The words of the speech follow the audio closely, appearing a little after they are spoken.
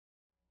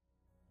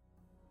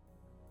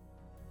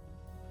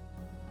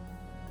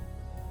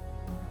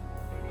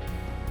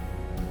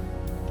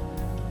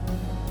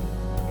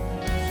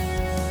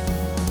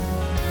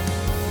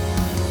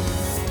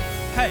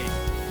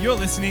You're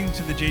listening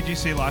to the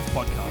GGC Life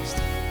podcast,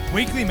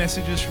 weekly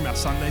messages from our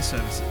Sunday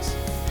services.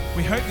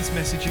 We hope this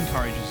message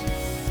encourages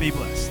you. Be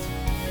blessed.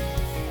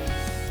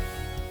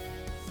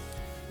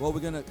 Well,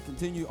 we're going to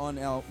continue on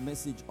our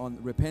message on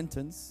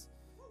repentance.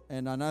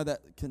 And I know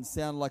that can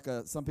sound like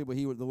some people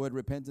hear the word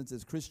repentance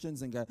as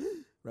Christians and go,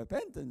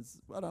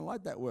 repentance? I don't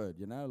like that word,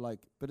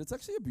 but it's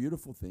actually a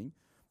beautiful thing.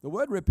 The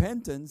word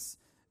repentance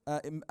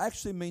it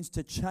actually means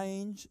to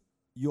change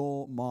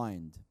your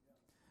mind,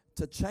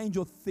 to change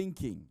your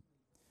thinking.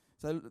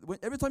 So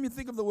every time you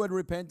think of the word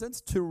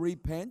repentance, to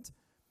repent,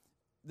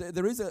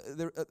 there is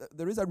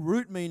a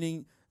root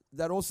meaning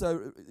that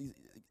also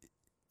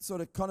sort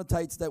of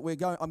connotates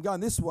that I'm going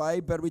this way,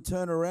 but we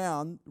turn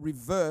around,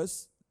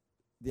 reverse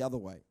the other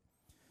way.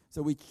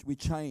 So we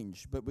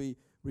change, but we're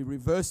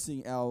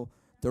reversing our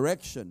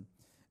direction.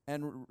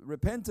 And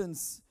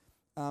repentance,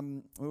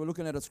 we were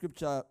looking at a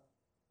scripture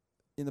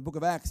in the book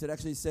of Acts. It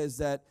actually says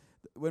that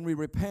when we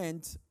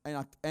repent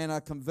and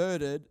are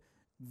converted,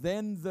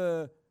 then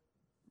the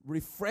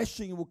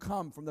refreshing will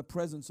come from the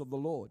presence of the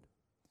Lord.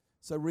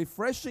 So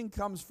refreshing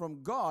comes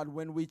from God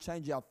when we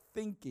change our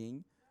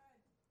thinking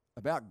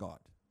about God,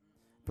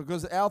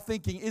 because our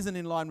thinking isn't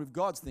in line with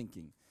God's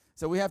thinking.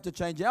 So we have to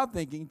change our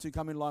thinking to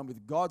come in line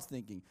with God's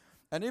thinking.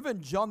 And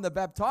even John the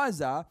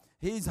Baptizer,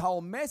 his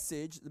whole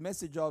message, the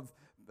message of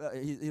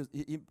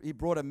he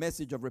brought a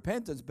message of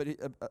repentance, but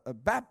a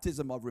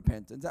baptism of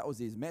repentance. That was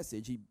his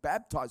message. He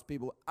baptized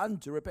people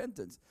unto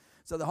repentance.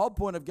 So the whole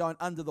point of going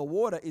under the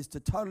water is to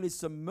totally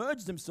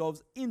submerge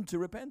themselves into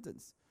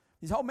repentance.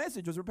 His whole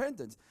message was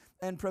repentance.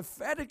 And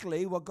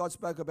prophetically, what God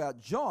spoke about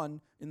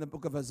John in the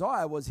book of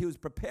Isaiah was he was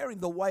preparing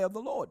the way of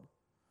the Lord.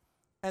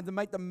 And to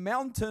make the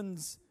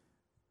mountains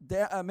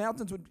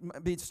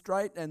would be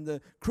straight and the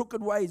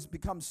crooked ways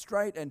become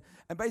straight. And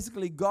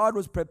basically God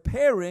was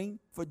preparing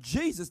for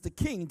Jesus, the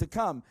King, to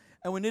come.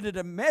 And we needed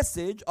a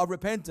message of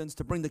repentance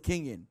to bring the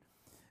King in.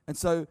 And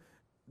so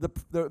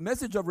the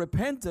message of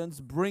repentance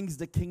brings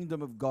the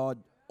kingdom of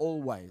God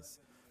always.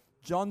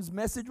 John's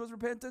message was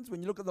repentance.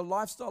 When you look at the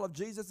lifestyle of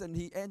Jesus, and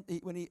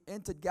when he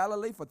entered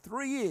Galilee for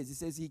 3 years, he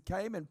says he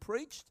came and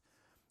preached,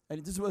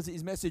 and this was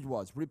his message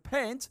was,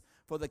 repent,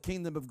 for the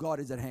kingdom of God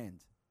is at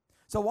hand.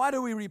 So why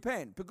do we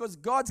repent? Because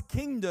God's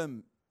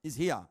kingdom is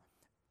here.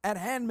 At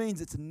hand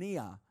means it's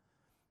near.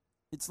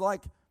 It's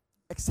like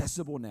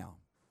accessible now.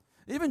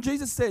 Even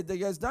Jesus said, he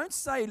goes, don't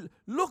say,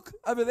 look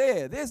over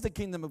there, there's the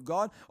kingdom of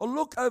God, or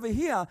look over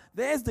here,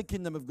 there's the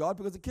kingdom of God,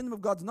 because the kingdom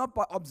of God's not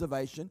by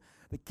observation.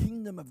 The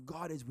kingdom of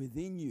God is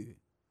within you.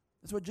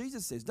 That's what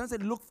Jesus says. Don't say,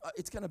 look,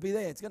 it's going to be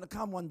there, it's going to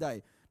come one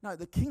day. No,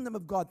 the kingdom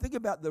of God. Think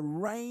about the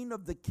reign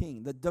of the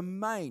king, the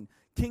domain,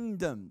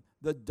 kingdom,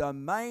 the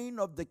domain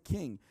of the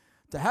king.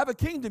 To have a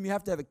kingdom, you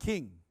have to have a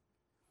king.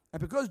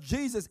 And because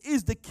Jesus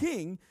is the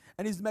king,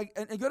 and you've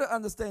got to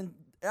understand,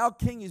 our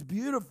king is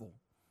beautiful.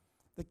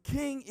 The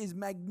king is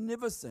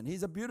magnificent.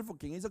 He's a beautiful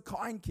king. He's a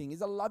kind king.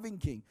 He's a loving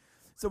king.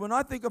 So when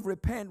I think of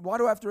repent, why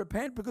do I have to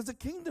repent? Because the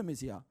kingdom is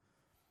here.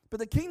 But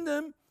the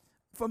kingdom,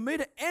 for me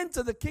to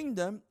enter the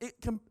kingdom,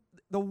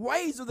 the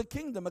ways of the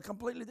kingdom are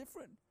completely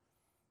different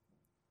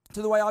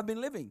to the way I've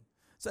been living.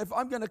 So if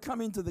I'm going to come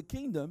into the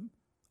kingdom,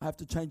 I have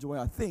to change the way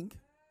I think.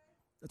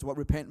 That's what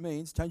repent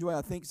means. Change the way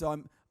I think.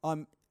 So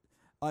I'm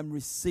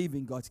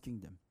receiving God's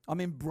kingdom. I'm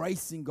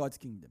embracing God's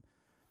kingdom.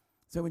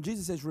 So when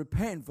Jesus says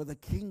repent, for the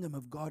kingdom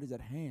of God is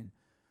at hand,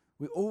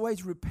 we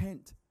always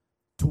repent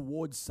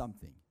towards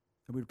something,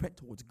 and we repent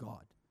towards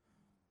God.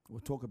 We'll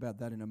talk about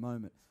that in a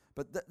moment.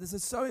 But this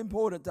is so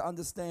important to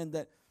understand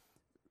that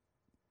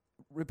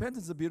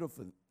repentance is a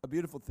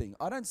beautiful thing.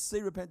 I don't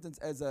see repentance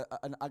as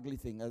an ugly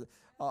thing.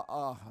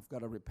 I've got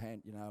to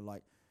repent,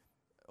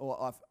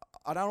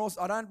 I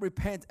don't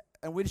repent,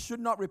 and we should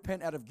not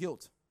repent out of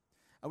guilt,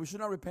 and we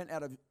should not repent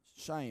out of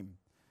shame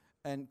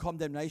and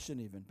condemnation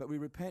even. But we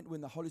repent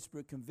when the Holy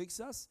Spirit convicts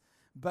us,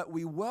 but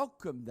we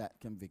welcome that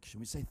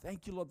conviction. We say,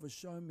 thank you, Lord, for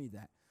showing me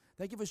that.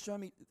 Thank you for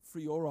showing me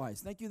through your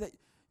eyes. Thank you that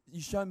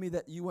you showed me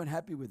that you weren't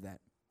happy with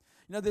that.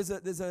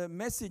 There's a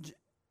message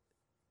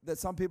that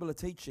some people are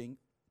teaching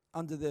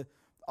under the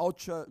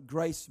ultra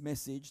grace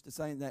message, to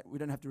saying that we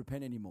don't have to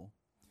repent anymore.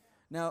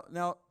 Now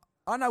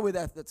I know where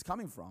that's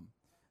coming from.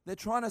 They're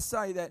trying to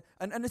say that,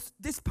 and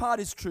this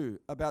part is true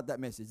about that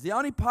message. The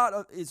only part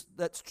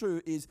that's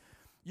true is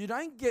you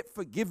don't get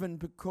forgiven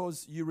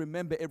because you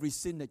remember every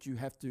sin that you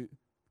have to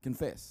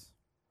confess.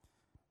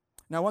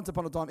 Now, once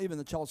upon a time, even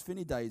the Charles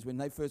Finney days, when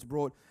they first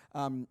brought,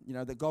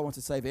 that God wants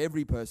to save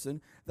every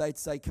person, they'd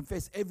say,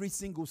 confess every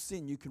single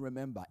sin you can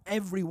remember.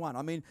 Every one.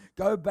 I mean,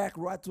 go back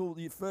right till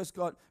you first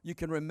you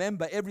can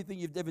remember everything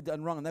you've ever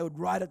done wrong. And they would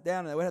write it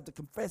down, and they would have to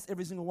confess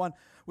every single one,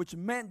 which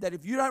meant that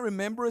if you don't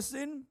remember a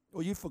sin,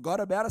 or you forgot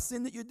about a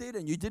sin that you did,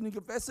 and you didn't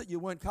confess it, you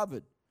weren't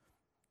covered.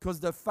 Because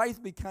the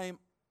faith became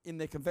in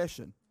their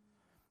confession.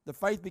 The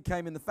faith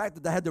became in the fact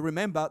that they had to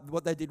remember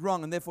what they did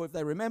wrong, and therefore if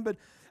they remembered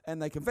and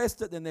they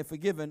confessed it, then they're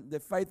forgiven. Their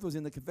faith was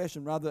in the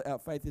confession. Rather, our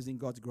faith is in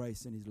God's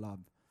grace and His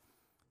love.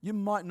 You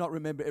might not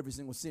remember every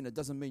single sin. It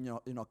doesn't mean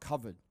you're not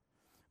covered.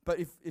 But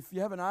if you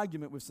have an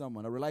argument with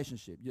someone, a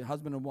relationship, your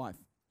husband and wife,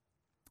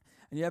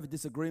 and you have a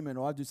disagreement,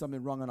 or I do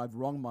something wrong and I've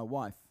wronged my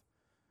wife,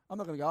 I'm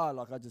not going to go,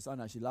 I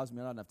know she loves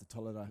me, I don't have to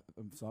tell her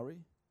I'm sorry.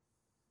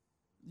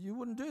 You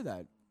wouldn't do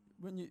that.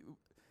 When you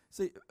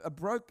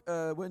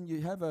when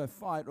you have a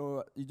fight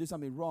or you do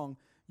something wrong,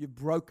 you've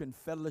broken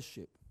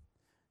fellowship.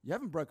 You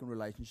haven't broken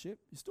relationship.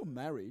 You're still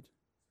married.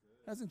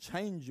 It hasn't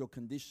changed your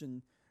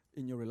condition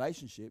in your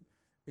relationship,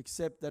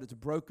 except that it's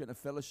broken a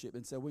fellowship.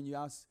 And so when you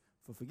ask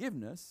for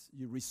forgiveness,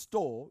 you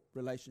restore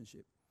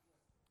relationship.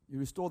 You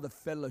restore the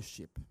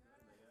fellowship.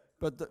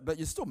 But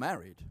you're still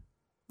married.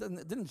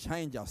 It didn't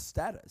change our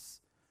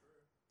status.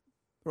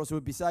 Or else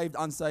we'd be saved,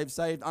 unsaved,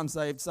 saved,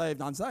 unsaved,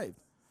 saved, unsaved.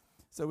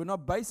 So we're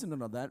not basing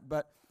it on that.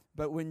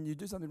 But when you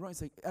do something wrong,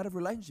 say, out of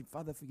relationship,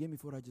 Father, forgive me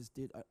for what I just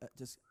did. I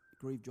just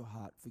grieved your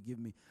heart. Forgive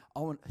me.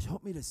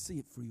 Help me to see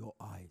it through your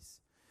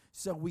eyes.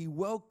 So we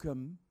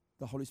welcome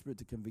the Holy Spirit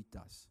to convict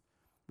us.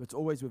 But it's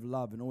always with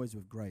love and always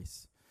with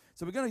grace.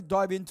 So we're going to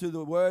dive into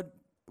the word.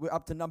 We're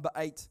up to number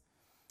 8.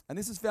 And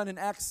this is found in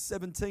Acts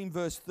 17,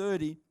 verse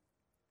 30.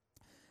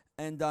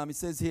 And it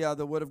says here,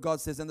 the word of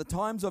God says, "In the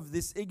times of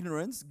this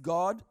ignorance,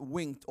 God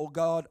winked," or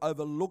God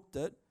overlooked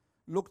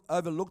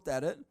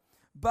at it,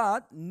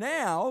 "but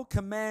now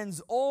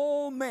commands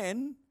all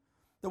men."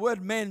 The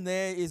word men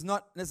there is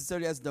not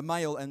necessarily as the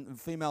male and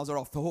females are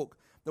off the hook.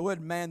 The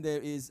word man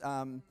there is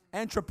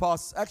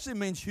anthropos, actually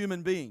means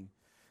human being.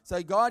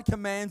 So God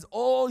commands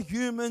all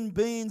human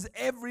beings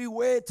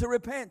everywhere to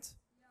repent.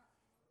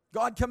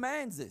 God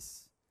commands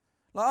this.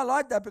 I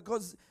like that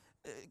because,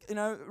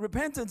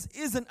 repentance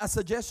isn't a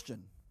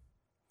suggestion.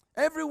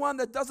 Everyone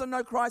that doesn't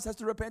know Christ has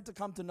to repent to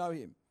come to know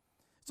Him.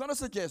 It's not a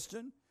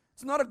suggestion.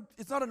 It's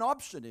not an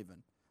option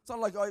even. It's not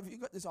like, if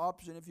you've got this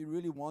option, if you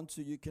really want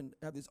to, you can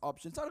have this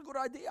option. It's not a good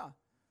idea.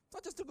 It's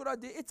not just a good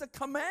idea. It's a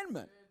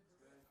commandment.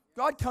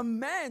 God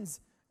commands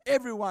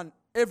everyone,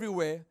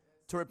 everywhere,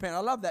 to repent. I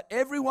love that.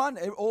 Everyone,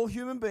 all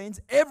human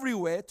beings,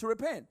 everywhere to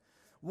repent.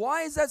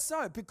 Why is that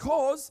so?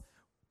 Because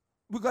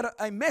we've got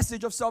a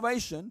message of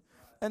salvation.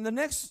 And the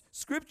next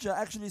scripture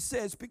actually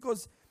says,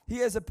 because He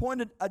has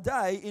appointed a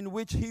day in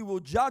which He will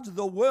judge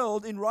the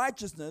world in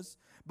righteousness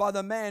by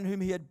the man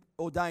whom He had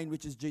ordained,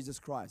 which is Jesus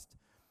Christ.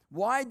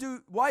 Why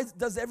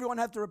does everyone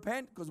have to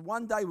repent? Because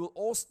one day we'll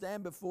all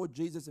stand before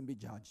Jesus and be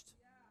judged.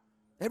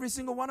 Every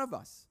single one of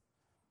us.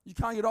 You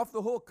can't get off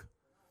the hook.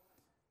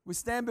 We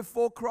stand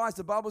before Christ.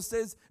 The Bible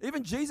says,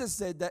 even Jesus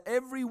said that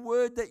every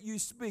word that you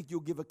speak,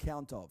 you'll give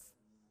account of.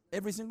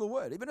 Every single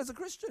word, even as a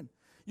Christian.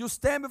 You'll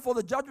stand before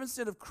the judgment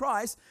seat of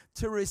Christ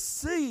to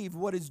receive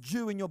what is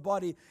due in your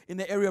body in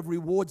the area of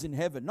rewards in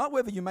heaven. Not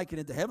whether you make it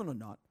into heaven or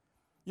not.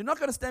 You're not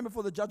going to stand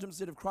before the judgment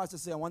seat of Christ to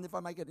say, I wonder if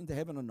I make it into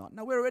heaven or not.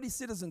 No, we're already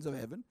citizens of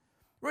heaven.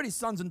 We're already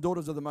sons and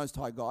daughters of the Most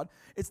High God.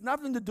 It's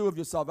nothing to do with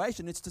your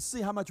salvation. It's to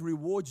see how much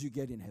rewards you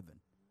get in heaven.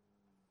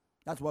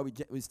 That's why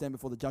we stand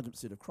before the judgment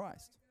seat of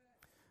Christ.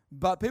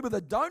 But people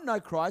that don't know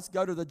Christ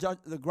go to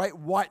the great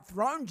white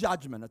throne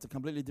judgment. That's a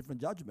completely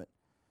different judgment.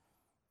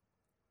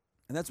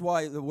 And that's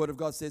why the Word of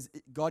God says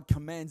God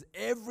commands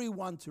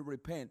everyone to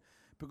repent,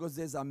 because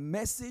there's a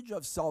message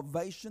of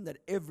salvation that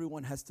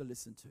everyone has to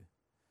listen to.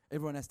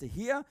 Everyone has to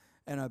hear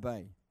and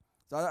obey.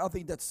 So I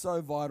think that's so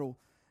vital.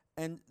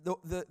 And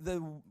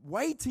the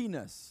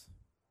weightiness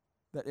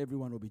that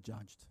everyone will be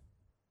judged.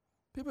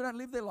 People don't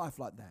live their life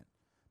like that.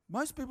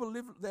 Most people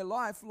live their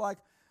life like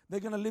they're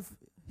going to live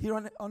here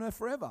on earth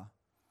forever.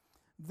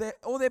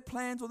 All their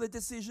plans, all their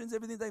decisions,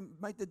 everything they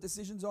make their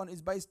decisions on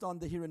is based on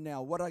the here and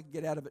now. What I can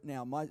get out of it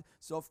now. My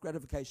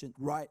self-gratification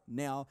right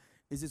now.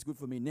 Is this good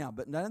for me now?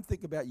 But they don't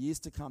think about years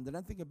to come. They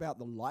don't think about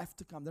the life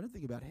to come. They don't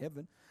think about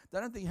heaven. They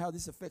don't think how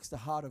this affects the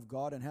heart of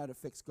God and how it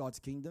affects God's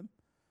kingdom.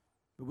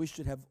 But we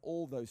should have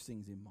all those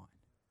things in mind.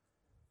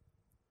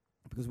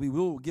 Because we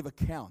will give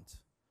account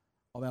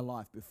of our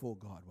life before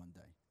God one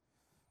day.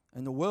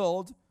 And the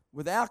world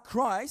without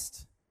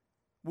Christ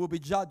will be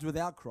judged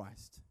without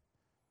Christ.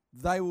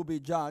 They will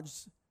be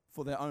judged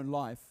for their own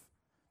life.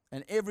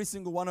 And every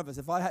single one of us,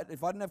 if I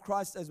didn't have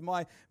Christ as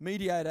my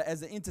mediator, as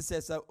the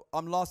intercessor,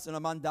 I'm lost and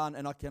I'm undone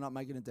and I cannot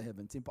make it into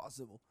heaven. It's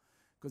impossible.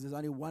 Because there's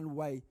only one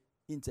way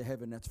into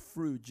heaven. That's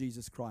through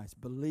Jesus Christ.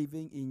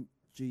 Believing in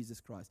Jesus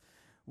Christ.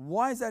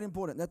 Why is that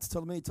important? That's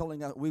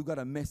telling us we've got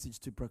a message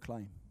to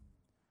proclaim.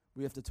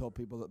 We have to tell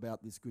people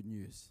about this good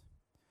news.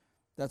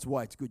 That's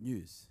why it's good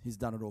news. He's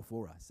done it all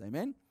for us.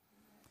 Amen?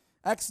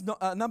 Acts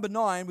number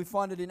 9, we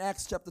find it in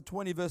Acts chapter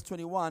 20, verse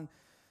 21.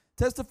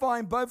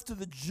 Testifying both to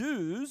the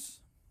Jews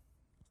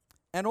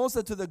and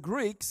also to the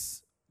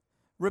Greeks,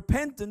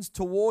 repentance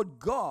toward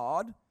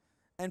God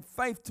and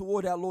faith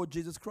toward our Lord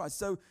Jesus Christ.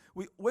 So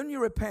when you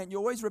repent, you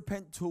always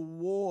repent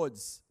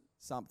towards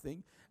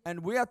something. And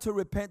we are to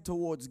repent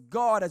towards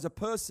God as a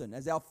person,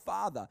 as our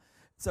Father.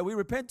 So we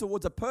repent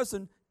towards a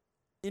person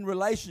in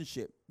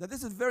relationship. Now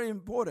this is very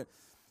important.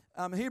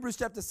 Hebrews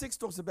chapter 6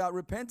 talks about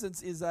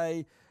repentance is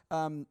a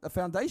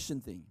foundation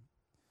thing.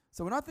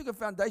 So when I think of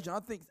foundation,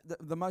 I think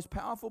the most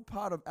powerful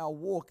part of our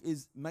walk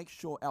is make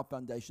sure our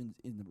foundation's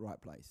in the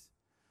right place.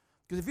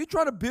 Because if you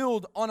try to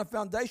build on a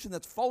foundation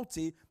that's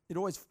faulty, it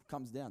always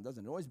comes down,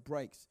 doesn't it? It always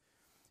breaks.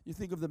 You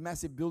think of the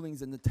massive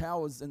buildings and the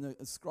towers and the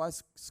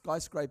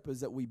skyscrapers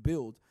that we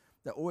build,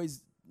 they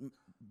always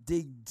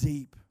dig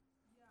deep.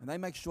 And they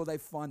make sure they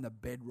find the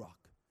bedrock.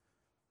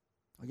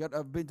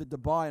 I've been to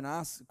Dubai and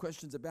asked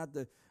questions about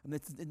and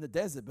it's in the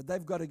desert, but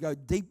they've got to go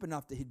deep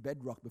enough to hit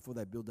bedrock before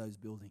they build those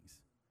buildings.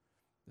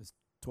 The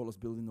tallest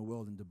building in the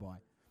world in Dubai.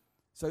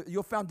 So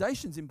your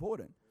foundation's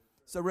important.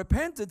 So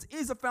repentance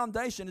is a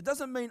foundation. It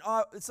doesn't mean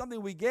it's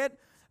something we get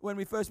when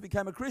we first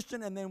became a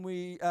Christian and then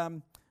we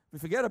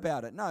forget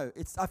about it. No,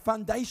 it's a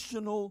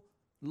foundational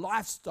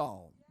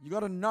lifestyle. You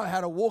got to know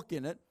how to walk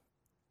in it.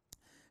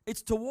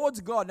 It's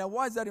towards God. Now,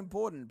 why is that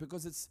important?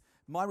 Because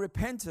my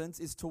repentance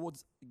is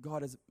towards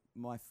God as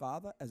my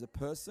Father, as a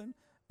person,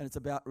 and it's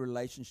about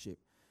relationship.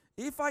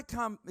 If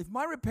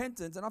my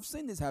repentance, and I've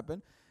seen this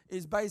happen,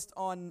 is based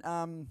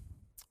on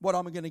what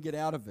I'm going to get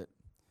out of it.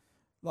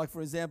 Like,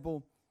 for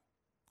example,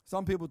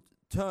 some people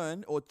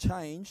turn or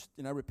change,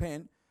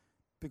 repent,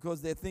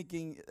 because they're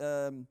thinking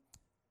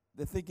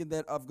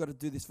that I've got to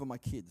do this for my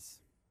kids.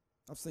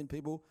 I've seen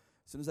people,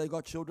 as soon as they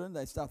got children,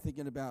 they start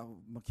thinking about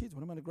my kids.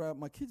 What am I going to grow up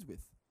my kids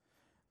with?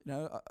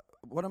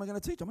 What am I going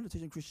to teach? I'm going to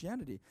teach them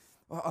Christianity.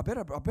 I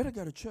better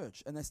go to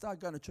church. And they start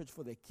going to church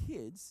for their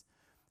kids.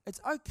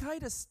 It's okay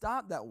to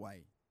start that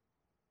way.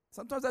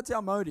 Sometimes that's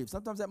our motive.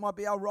 Sometimes that might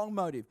be our wrong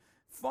motive.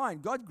 Fine.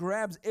 God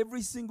grabs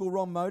every single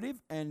wrong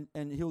motive and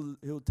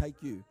he'll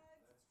take you.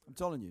 I'm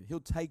telling you, he'll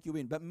take you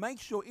in. But make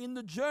sure in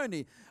the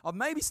journey of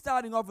maybe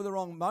starting off with the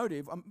wrong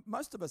motive,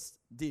 most of us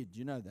did,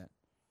 you know that.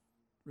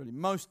 Really,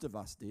 most of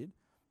us did.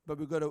 But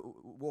we've got to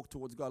walk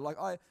towards God. Like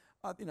I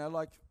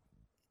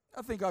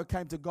think I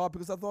came to God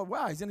because I thought,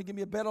 wow, he's going to give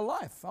me a better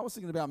life. I was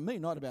thinking about me,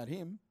 not about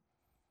him.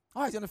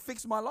 Oh, he's going to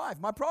fix my life,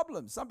 my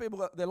problems. Some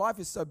people, their life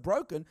is so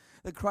broken,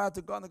 they cry out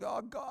to God and they go,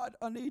 oh, God,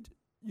 I need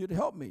you to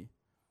help me.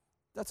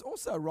 That's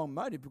also a wrong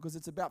motive because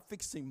it's about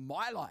fixing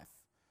my life.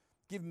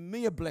 Give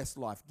me a blessed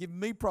life. Give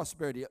me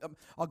prosperity.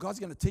 God's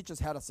going to teach us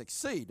how to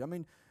succeed. I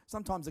mean,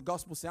 sometimes the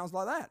gospel sounds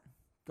like that.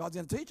 God's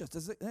going to teach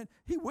us.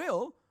 He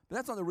will, but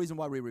that's not the reason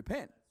why we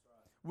repent.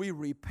 We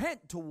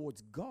repent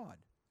towards God,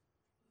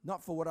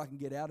 not for what I can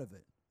get out of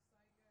it.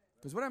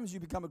 Because what happens is you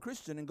become a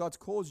Christian and God's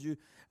calls you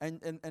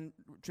and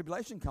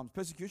tribulation comes,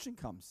 persecution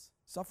comes,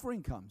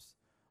 suffering comes.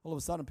 All of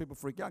a sudden people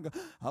freak out and go,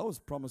 I was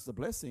promised a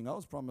blessing, I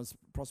was promised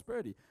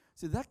prosperity.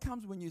 See, that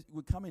comes when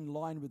we come in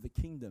line with the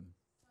kingdom.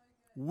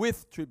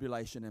 With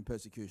tribulation and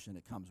persecution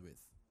it comes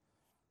with.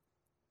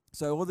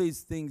 So all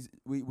these things,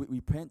 we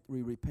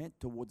repent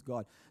towards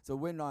God.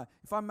 So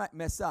if I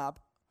mess up,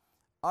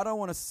 I don't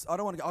want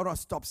to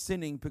stop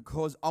sinning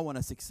because I want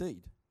to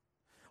succeed.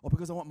 Or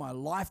because I want my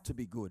life to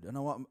be good and I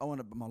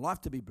want my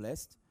life to be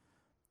blessed.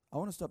 I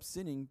want to stop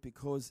sinning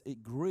because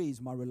it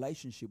grieves my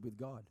relationship with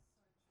God.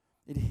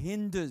 It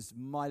hinders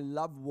my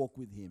love walk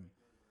with him.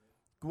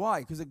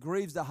 Why? Because it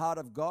grieves the heart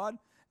of God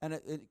and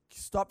it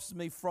stops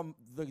me from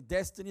the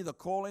destiny, the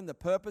calling, the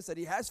purpose that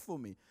he has for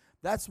me.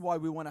 That's why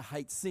we want to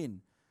hate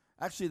sin.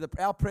 Actually,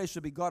 our prayer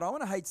should be, God, I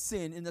want to hate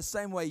sin in the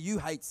same way you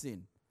hate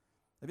sin.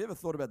 Have you ever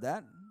thought about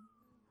that?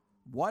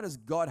 Why does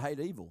God hate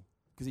evil?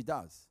 Because he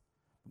does.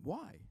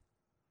 Why?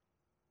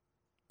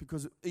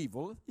 Because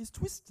evil is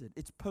twisted.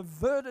 It's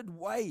perverted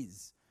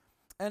ways.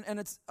 And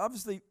it's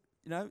obviously,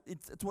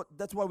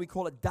 that's why we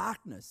call it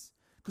darkness.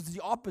 Because it's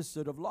the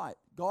opposite of light.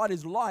 God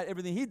is light.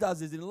 Everything he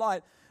does is in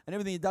light. And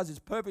everything he does is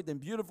perfect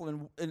and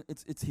beautiful. And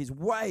it's his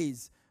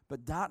ways.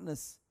 But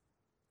darkness,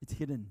 it's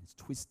hidden. It's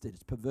twisted.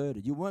 It's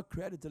perverted. You weren't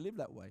created to live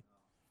that way.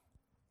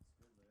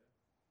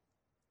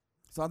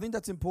 So I think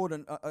that's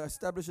important. I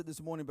established it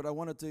this morning, but I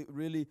wanted to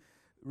really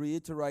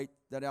reiterate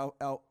that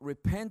our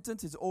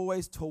repentance is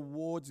always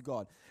towards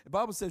God. The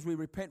Bible says we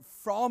repent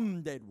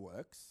from dead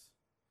works.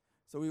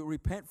 So we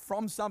repent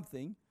from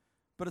something,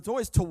 but it's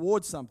always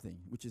towards something,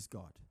 which is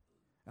God.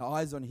 Our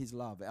eyes on his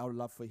love, our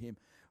love for him.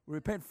 We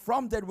repent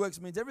from dead works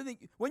means everything.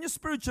 When you're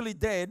spiritually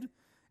dead,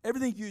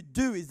 everything you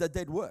do is a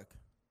dead work.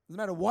 Doesn't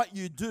matter what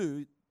you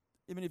do,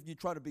 even if you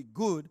try to be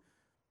good,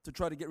 to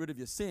try to get rid of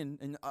your sin,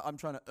 and I'm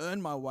trying to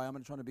earn my way,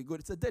 I'm trying to be good.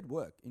 It's a dead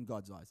work in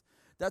God's eyes.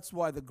 That's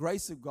why the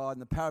grace of God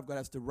and the power of God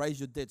has to raise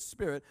your dead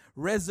spirit,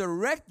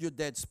 resurrect your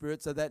dead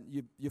spirit so that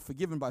you're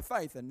forgiven by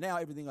faith, and now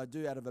everything I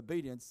do out of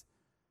obedience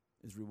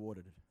is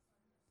rewarded.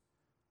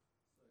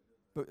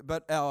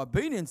 But our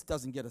obedience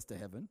doesn't get us to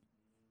heaven.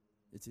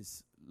 It's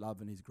his love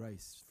and his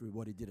grace through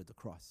what he did at the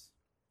cross.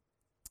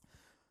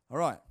 All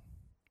right,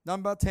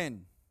 number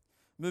 10.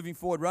 Moving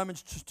forward,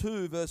 Romans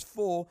 2, verse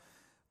 4.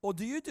 Or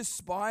do you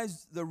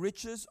despise the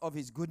riches of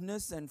his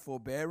goodness and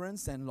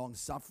forbearance and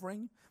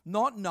long-suffering,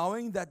 not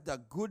knowing that the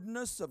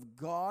goodness of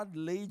God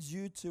leads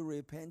you to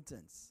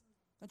repentance?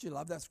 Don't you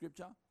love that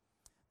scripture?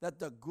 That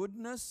the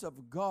goodness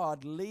of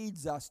God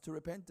leads us to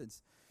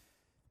repentance.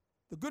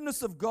 The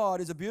goodness of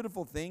God is a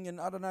beautiful thing, and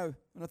I don't know,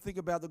 when I think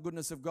about the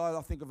goodness of God,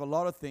 I think of a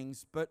lot of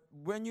things, but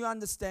when you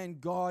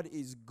understand God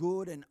is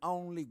good and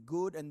only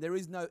good, and there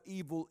is no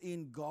evil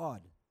in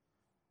God,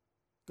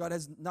 God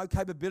has no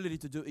capability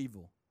to do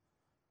evil.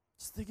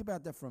 Just think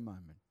about that for a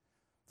moment.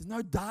 There's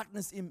no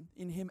darkness in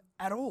him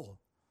at all.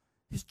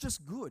 He's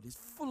just good. He's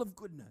full of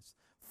goodness,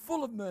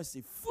 full of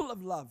mercy, full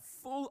of love,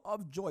 full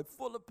of joy,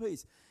 full of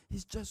peace.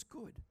 He's just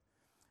good.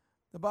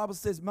 The Bible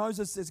says,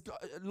 Moses says,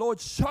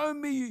 Lord, show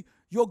me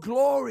your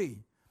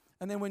glory.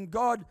 And then when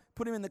God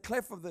put him in the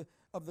cleft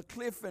of the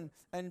cliff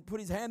and put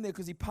his hand there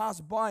because he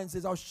passed by and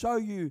says, I'll show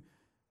you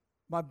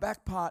my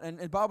back part. And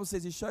the Bible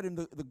says he showed him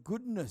the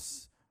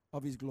goodness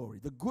of his glory,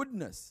 the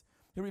goodness.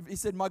 He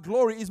said, my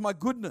glory is my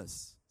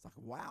goodness. It's like,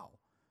 wow,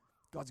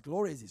 God's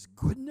glory is his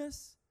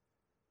goodness.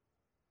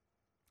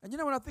 And you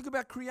know, when I think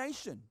about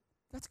creation,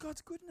 that's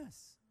God's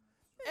goodness.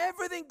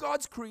 Everything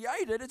God's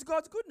created, it's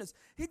God's goodness.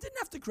 He didn't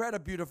have to create a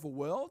beautiful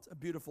world, a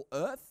beautiful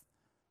earth,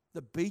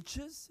 the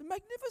beaches,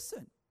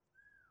 magnificent.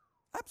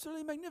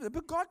 Absolutely magnificent.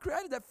 But God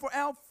created that for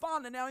our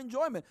fun and our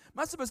enjoyment.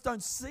 Most of us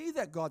don't see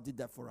that God did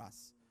that for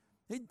us.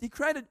 He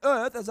created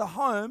earth as a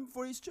home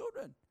for his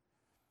children.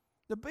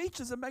 The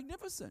beaches are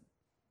magnificent.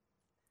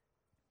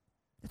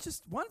 It's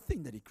just one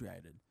thing that he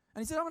created.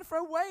 And he said, I'm going to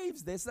throw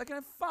waves there so they can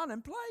have fun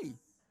and play.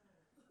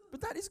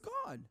 But that is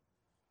God.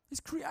 He's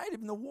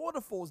creative in the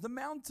waterfalls, the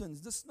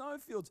mountains, the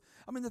snowfields.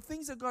 I mean, the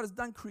things that God has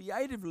done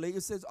creatively,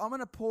 it says, I'm going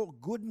to pour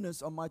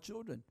goodness on my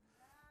children.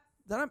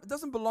 It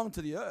doesn't belong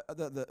to the earth,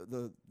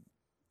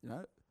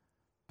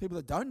 people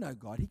that don't know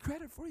God. He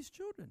created it for his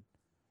children.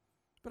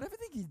 But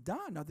everything he's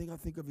done, I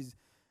think of his,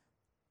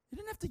 he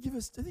didn't have to give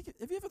us, have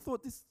you ever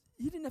thought this?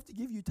 He didn't have to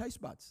give you taste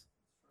buds.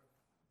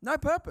 No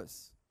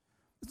purpose.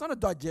 It's not a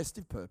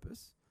digestive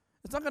purpose.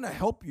 It's not going to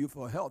help you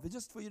for health. It's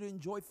just for you to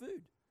enjoy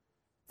food.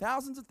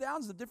 Thousands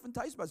of different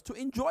taste buds to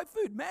enjoy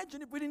food.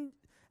 Imagine if we didn't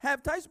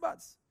have taste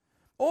buds.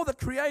 All the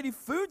creative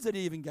foods that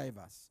he even gave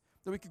us.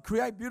 That we could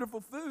create beautiful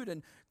food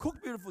and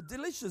cook beautiful,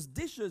 delicious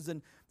dishes,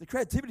 and the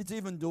creativity to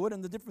even do it,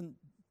 and the different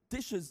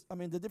dishes,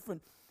 the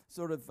different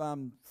sort of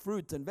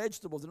fruit and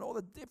vegetables and all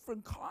the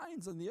different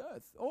kinds on the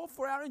earth, all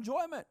for our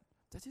enjoyment.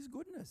 That's his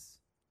goodness.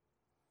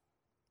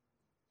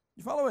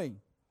 You following?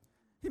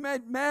 He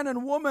made man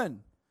and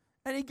woman,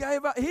 and he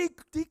gave up, he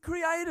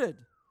created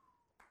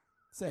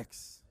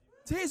sex.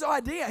 It's his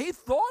idea. He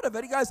thought of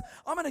it. He goes,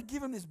 I'm going to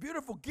give him this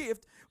beautiful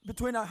gift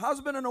between a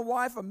husband and a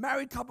wife, a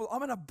married couple. I'm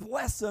going to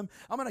bless them.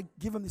 I'm going to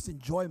give them this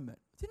enjoyment.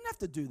 He didn't have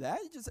to do that.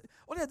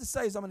 All he had to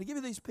say is, I'm going to give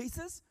you these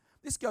pieces.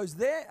 This goes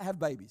there. Have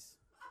babies.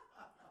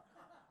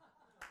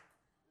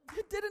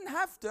 He didn't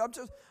have to.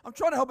 I'm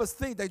trying to help us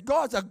think that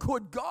God's a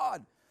good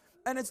God.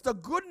 And it's the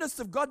goodness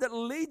of God that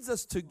leads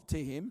us to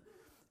him.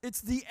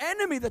 It's the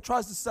enemy that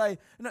tries to say,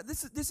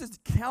 this is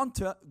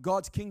counter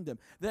God's kingdom.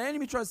 The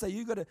enemy tries to say,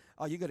 you got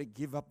to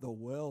give up the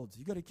world.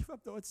 You got to give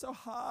up the world. It's so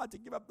hard to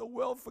give up the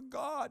world for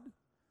God.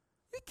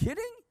 Are you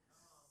kidding?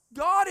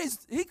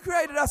 He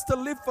created us to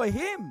live for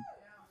him.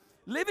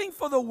 Living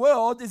for the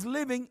world is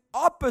living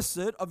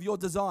opposite of your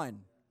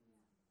design.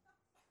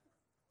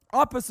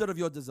 Opposite of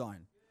your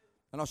design.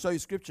 And I'll show you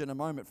scripture in a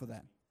moment for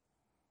that.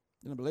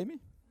 You don't believe me?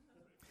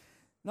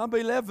 Number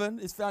 11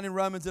 is found in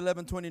Romans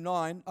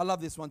 11:29. I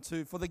love this one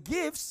too. For the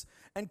gifts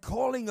and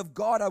calling of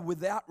God are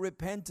without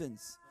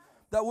repentance.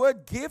 That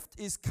word gift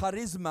is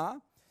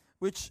charisma,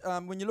 which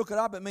when you look it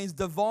up, it means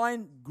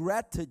divine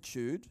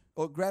gratitude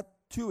or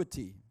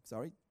gratuity.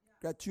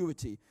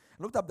 Gratuity.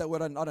 I looked up that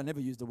word. I don't never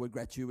use the word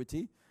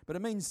gratuity, but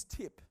it means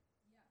tip.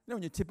 You know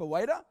when you tip a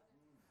waiter?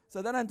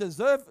 So they don't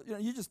deserve,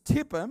 you just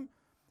tip them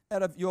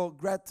out of your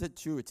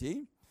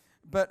gratuity.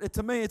 But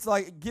to me, it's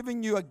like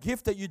giving you a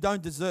gift that you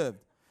don't deserve.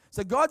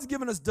 So God's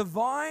given us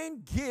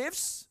divine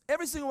gifts.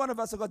 Every single one of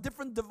us have got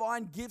different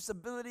divine gifts,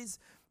 abilities,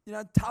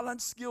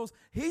 talents, skills.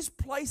 He's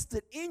placed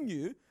it in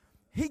you.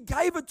 He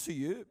gave it to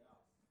you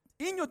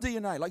in your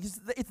DNA. Like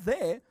it's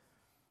there,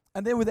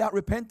 and they're without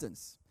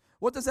repentance.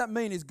 What does that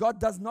mean? Is God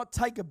does not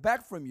take it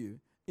back from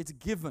you. It's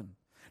given.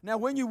 Now,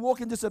 when you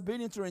walk in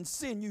disobedience or in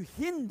sin, you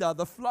hinder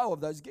the flow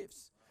of those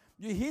gifts.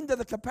 You hinder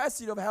the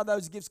capacity of how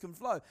those gifts can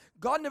flow.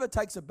 God never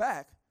takes it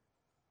back.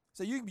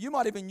 So you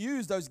might even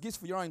use those gifts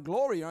for your own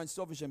glory, your own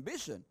selfish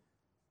ambition,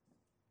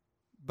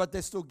 but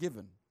they're still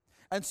given.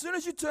 And as soon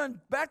as you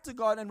turn back to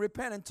God and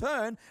repent and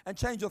turn and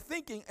change your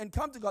thinking and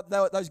come to God,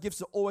 those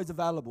gifts are always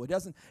available.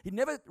 He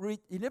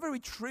never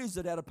retrieves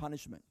it out of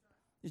punishment.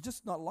 It's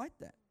just not like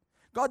that.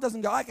 God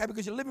doesn't go, okay,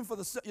 because you're living for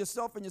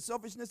yourself and your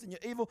selfishness and your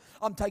evil,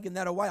 I'm taking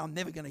that away. I'm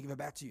never going to give it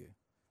back to you.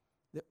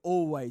 They've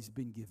always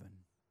been given.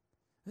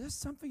 There's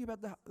something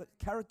about the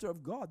character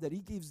of God that he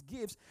gives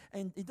gifts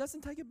and he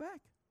doesn't take it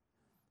back.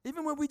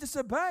 Even when we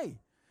disobey,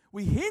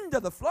 we hinder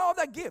the flow of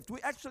that gift. We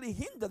actually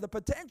hinder the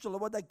potential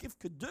of what that gift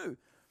could do.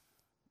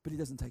 But he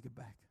doesn't take it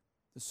back.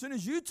 As soon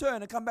as you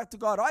turn and come back to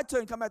God, I turn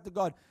and come back to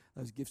God,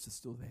 those gifts are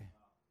still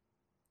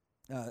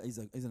there. He's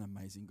an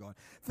amazing God.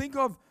 Think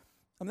of,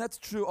 that's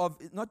true of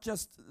not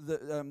just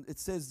it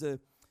says the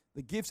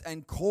gifts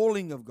and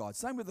calling of God.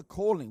 Same with the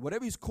calling.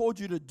 Whatever he's called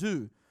you to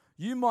do,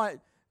 you might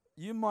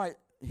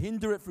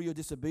hinder it for your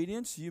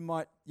disobedience. You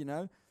might,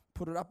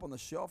 put it up on the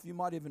shelf. You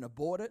might even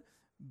abort it.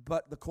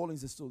 But the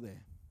callings are still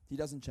there. He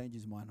doesn't change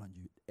his mind on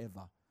you,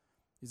 ever.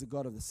 He's a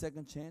God of the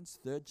second chance,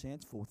 third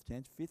chance, fourth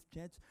chance, fifth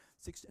chance,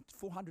 sixth chance,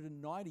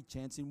 490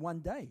 chance in one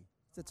day.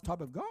 That's the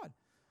type of God.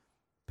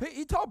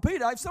 He told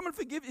Peter, if someone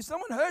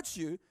hurts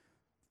you,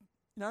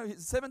 You know,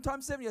 7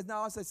 times 70. Yes, no,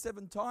 I say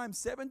 7 times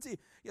 70.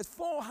 Yes,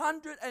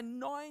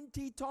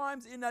 490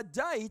 times in a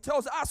day. He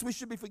tells us we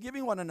should be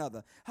forgiving one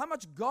another. How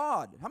much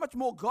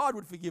more God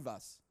would forgive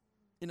us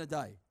in a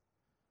day?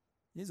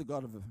 He's a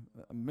God of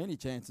many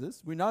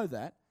chances. We know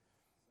that.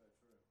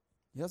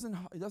 He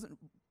doesn't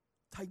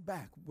take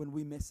back when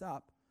we mess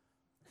up.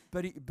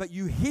 But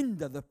you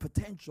hinder the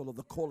potential of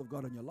the call of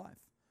God on your life.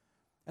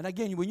 And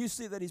again, when you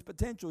see that His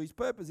potential, His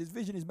purpose, His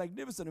vision is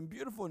magnificent and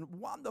beautiful and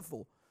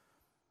wonderful.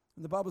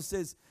 And the Bible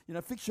says,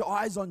 fix your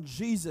eyes on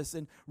Jesus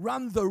and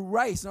run the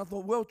race. And I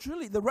thought, well,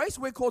 truly, the race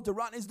we're called to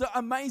run is the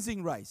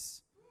amazing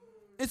race.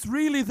 It's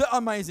really the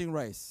amazing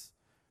race.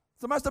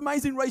 The most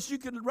amazing race you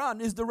can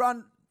run is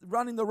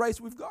running the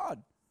race with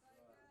God.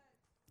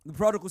 The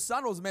prodigal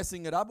son was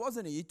messing it up,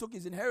 wasn't he? He took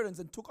his inheritance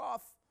and took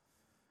off.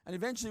 And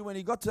eventually when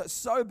he got to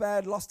so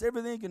bad, lost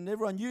everything, and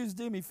everyone used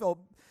him, he felt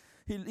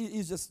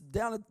he's just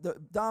down at the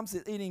dumps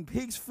eating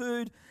pig's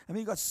food. And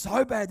he got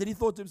so bad that he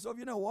thought to himself,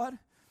 you know what?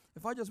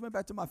 If I just went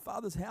back to my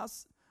father's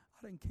house,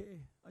 I don't care.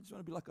 I just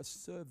want to be like a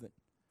servant.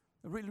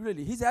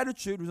 Really. His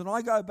attitude was, when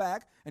I go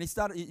back, and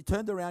he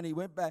turned around, he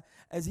went back,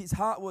 as his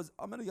heart was,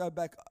 I'm going to go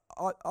back.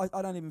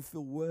 I don't even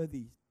feel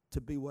worthy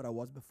to be what I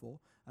was before.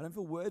 I don't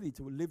feel worthy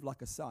to live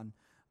like a son.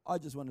 I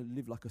just want to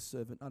live like a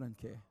servant. I don't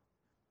care.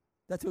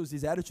 That was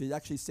his attitude. It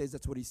actually says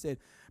that's what he said.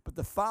 But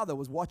the father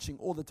was watching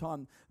all the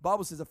time. The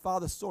Bible says the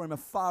father saw him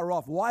afar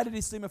off. Why did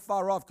he see him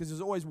afar off? Because he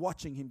was always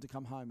watching him to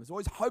come home. He was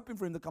always hoping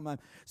for him to come home.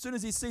 As soon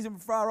as he sees him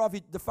afar off,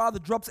 the father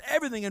drops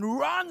everything and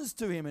runs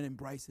to him and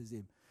embraces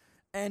him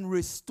and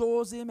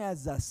restores him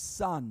as a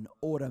son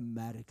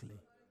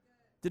automatically.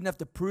 Didn't have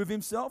to prove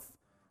himself.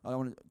 I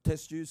want to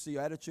test you, see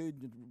your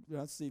attitude,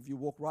 see if you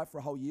walk right for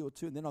a whole year or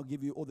two, and then I'll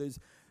give you all these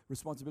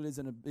responsibilities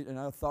and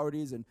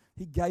authorities. And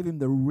he gave him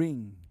the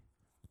ring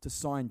to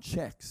sign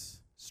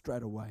checks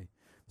straight away.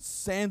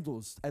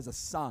 Sandals as a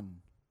son.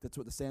 That's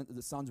what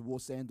the sons wore,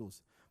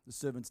 sandals. The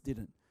servants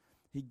didn't.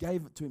 He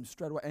gave it to him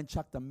straight away and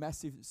chucked a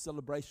massive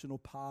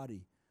celebrational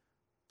party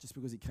just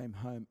because he came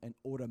home, and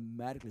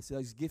automatically. So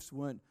those gifts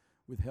weren't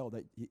withheld.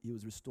 He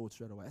was restored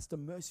straight away. That's the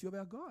mercy of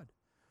our God.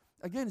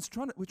 Again,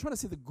 we're trying to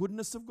see the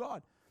goodness of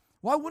God.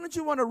 Why wouldn't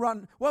you want to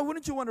run? Why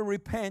wouldn't you want to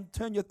repent,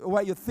 turn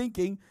away your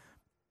thinking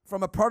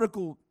from a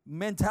prodigal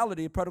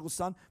mentality, a prodigal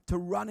son, to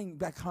running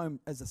back home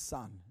as a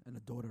son and a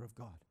daughter of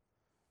God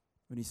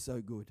when He's so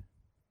good?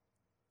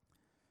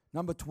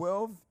 Number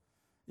 12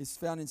 is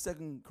found in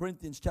 2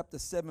 Corinthians chapter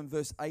 7,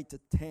 verse 8 to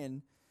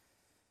 10.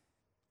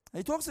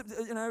 He talks,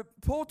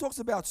 Paul talks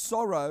about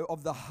sorrow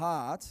of the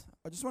heart.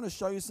 I just want to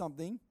show you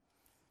something,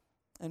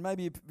 and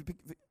maybe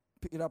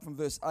pick it up from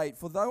verse 8.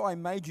 For though I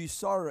made you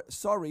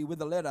sorry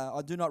with a letter,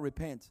 I do not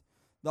repent.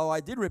 Though I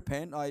did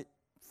repent,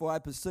 for I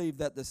perceive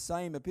that the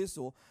same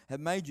epistle had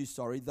made you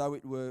sorry, though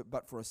it were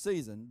but for a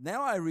season.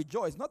 Now I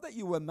rejoice, not that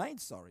you were made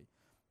sorry,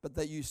 but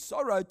that you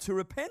sorrowed to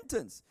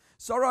repentance.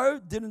 Sorrow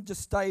didn't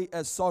just stay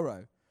as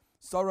sorrow.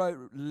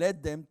 Sorrow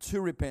led them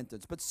to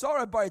repentance. But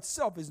sorrow by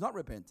itself is not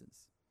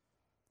repentance.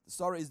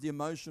 Sorrow is the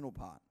emotional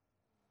part.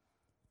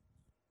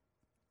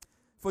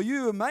 For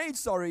you were made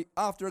sorry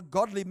after a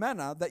godly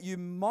manner, that you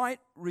might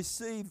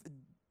receive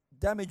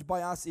damage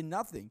by us in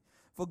nothing.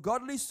 For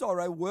godly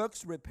sorrow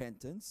works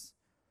repentance.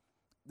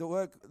 The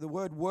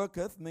word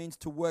worketh means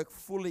to work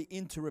fully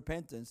into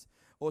repentance,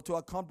 or to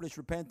accomplish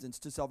repentance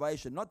to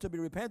salvation, not to be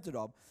repented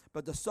of,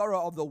 but the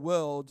sorrow of the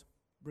world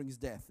brings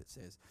death, it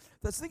says.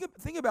 Let's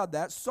think about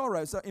that,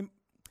 sorrow. So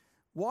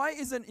why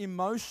isn't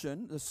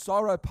emotion, the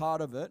sorrow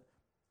part of it,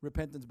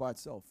 repentance by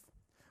itself?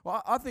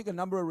 Well, I think a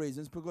number of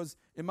reasons, because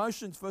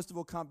emotions, first of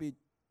all, can't be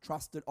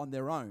trusted on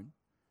their own,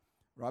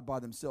 right, by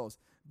themselves.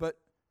 But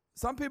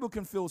some people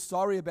can feel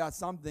sorry about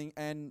something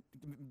and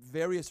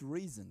various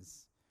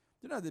reasons.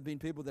 You know, there have been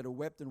people that have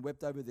wept and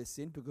wept over their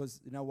sin because,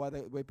 you know why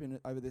they're weeping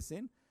over their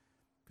sin?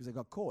 Because they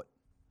got caught.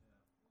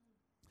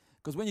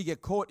 Because when you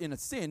get caught in a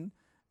sin,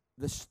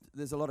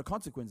 there's a lot of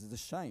consequences, the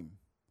shame,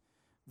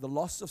 the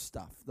loss of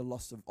stuff, the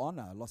loss of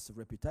honor, loss of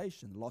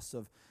reputation, loss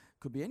of,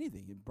 could be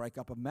anything. You break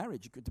up a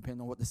marriage, it could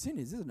depend on what the sin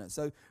is, isn't it?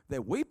 So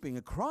they're weeping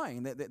and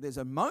crying, there's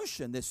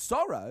emotion, there's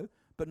sorrow,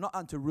 but not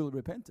unto real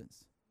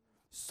repentance.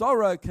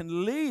 Sorrow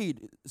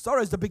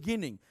is the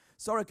beginning.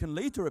 Sorrow can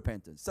lead to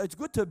repentance. So it's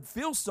good to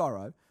feel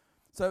sorrow.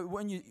 So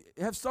when you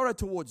have sorrow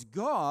towards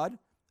God,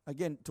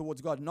 again,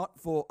 towards God, not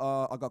for,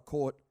 I got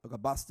caught, I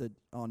got busted,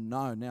 oh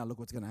no, now look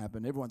what's going to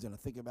happen. Everyone's going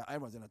to think about,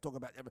 everyone's going to talk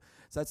about,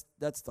 so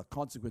that's the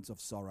consequence of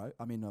sorrow,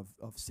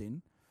 of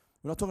sin.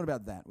 We're not talking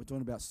about that. We're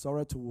talking about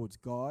sorrow towards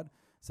God.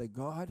 Say,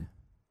 God,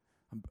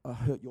 I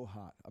hurt your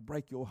heart. I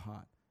break your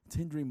heart. It's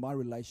hindering my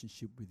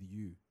relationship with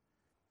you.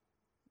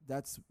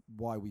 That's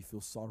why we feel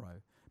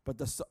sorrow. But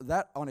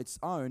that on its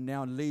own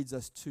now leads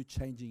us to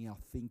changing our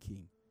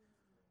thinking.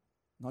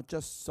 Not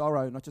just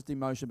sorrow, not just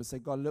emotion, but say,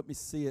 God, let me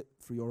see it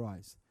through your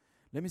eyes.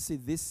 Let me see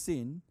this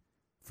sin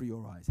through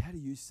your eyes. How do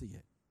you see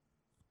it?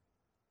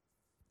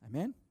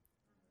 Amen?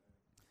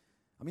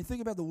 I mean,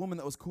 think about the woman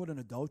that was caught in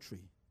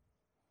adultery.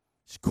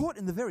 She's caught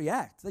in the very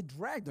act. They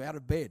dragged her out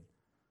of bed.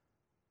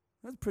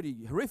 That's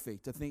pretty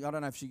horrific to think. I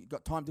don't know if she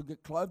got time to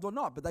get clothed or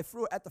not, but they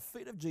threw her at the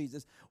feet of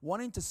Jesus,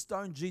 wanting to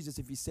stone Jesus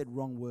if he said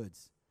wrong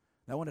words.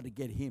 They wanted to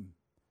get him.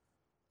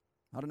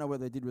 I don't know what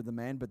they did with the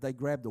man, but they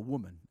grabbed a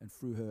woman and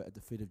threw her at the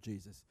feet of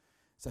Jesus.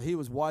 So he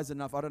was wise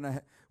enough. I don't know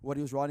what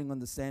he was writing on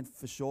the sand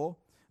for sure,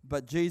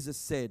 but Jesus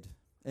said,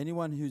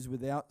 anyone who's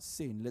without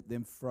sin, let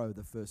them throw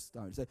the first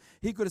stone. So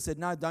he could have said,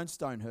 no, don't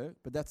stone her,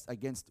 but that's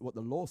against what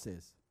the law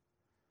says.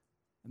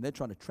 And they're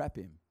trying to trap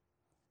him.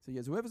 So he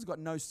goes, whoever's got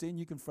no sin,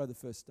 you can throw the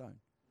first stone.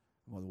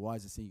 Well, the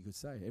wisest thing you could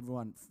say.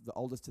 Everyone, the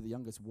oldest to the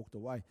youngest, walked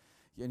away.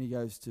 And he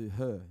goes to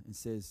her and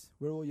says,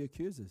 where are all your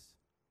accusers?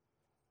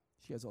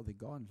 She goes, oh, they're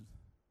gone.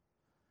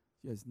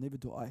 She goes, never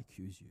do I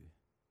accuse you.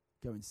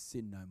 Go and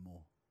sin no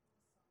more.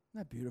 Isn't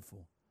that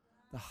beautiful?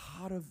 The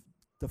heart of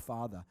the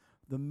Father,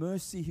 the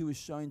mercy he was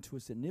showing to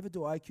us, that never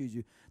do I accuse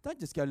you. Don't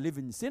just go live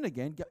in sin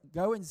again.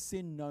 Go and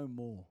sin no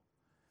more.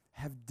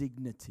 Have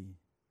dignity.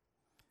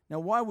 Now,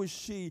 why was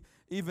she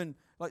even,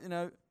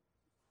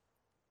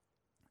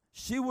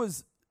 she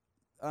was,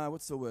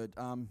 what's the word?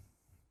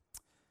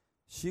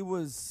 She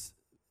was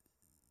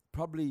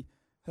probably,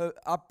 her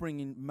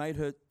upbringing made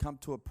her come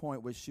to a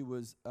point where she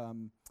was,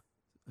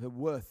 her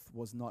worth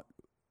was not,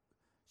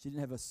 she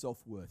didn't have a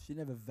self-worth. She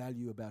didn't have a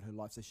value about her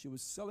life. So she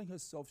was selling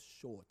herself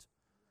short.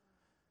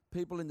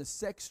 People in the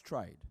sex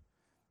trade,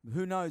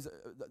 who knows,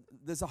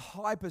 there's a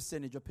high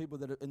percentage of people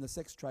that are in the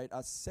sex trade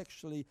are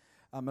sexually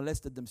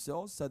molested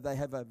themselves. So they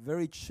have a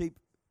very cheap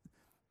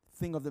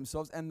thing of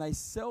themselves and they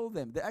sell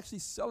them. They're actually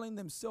selling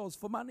themselves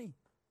for money.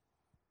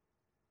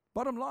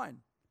 Bottom line,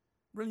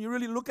 when you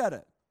really look at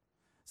it.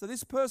 So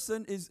this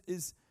person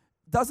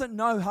doesn't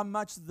know how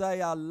much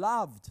they are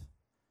loved.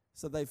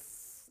 So they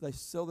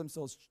sell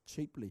themselves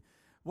cheaply.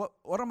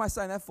 What am I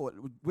saying that for?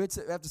 We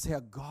have to see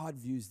how God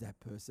views that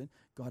person.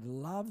 God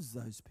loves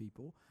those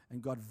people,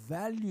 and God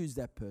values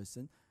that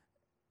person,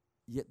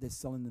 yet they're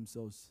selling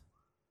themselves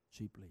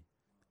cheaply.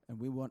 And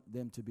we want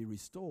them to be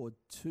restored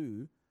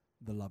to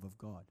the love of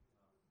God.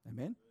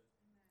 Amen?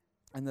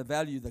 And the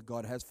value that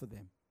God has for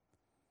them.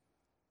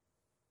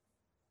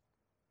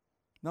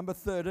 Number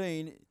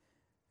 13,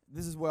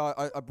 this is where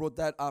I brought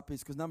that up,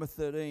 is because number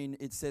 13,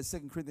 it says,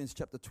 2 Corinthians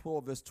chapter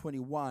 12, verse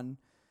 21,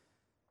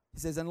 he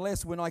says,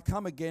 unless when I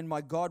come again,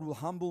 my God will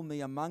humble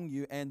me among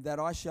you, and that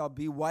I shall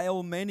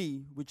bewail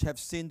many which have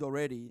sinned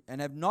already, and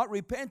have not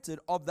repented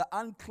of the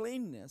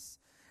uncleanness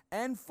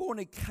and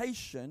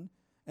fornication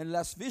and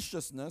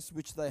lasciviousness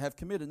which they have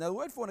committed. Now, the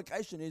word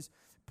fornication is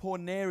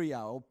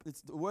porneia, or it's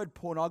the word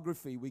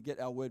pornography. We get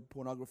our word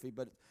pornography,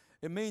 but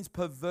it means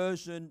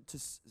perversion to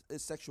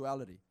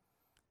sexuality.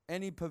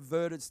 Any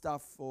perverted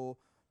stuff, or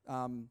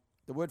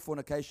the word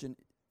fornication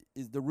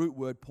is the root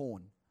word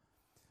porn.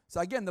 So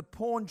again, the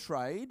porn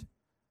trade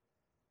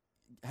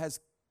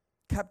has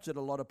captured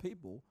a lot of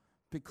people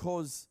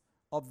because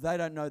of they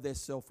don't know their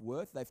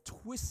self-worth. They've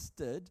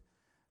twisted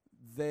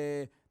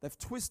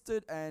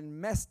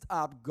and messed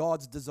up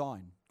God's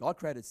design. God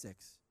created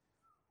sex.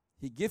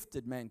 He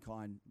gifted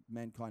mankind,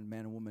 man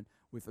and woman,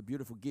 with a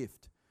beautiful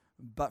gift.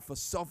 But for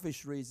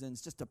selfish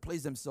reasons, just to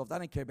please themselves, they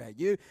don't care about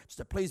you, just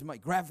to please me,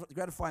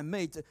 gratify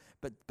me,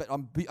 but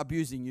I'm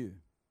abusing you.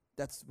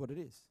 That's what it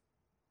is.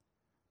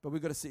 But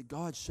we've got to see,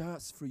 God, show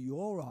us through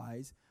your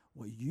eyes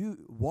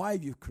why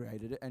you've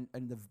created it,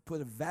 and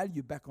put a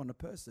value back on the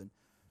person.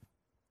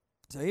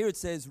 So here it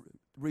says,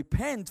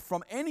 repent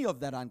from any of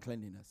that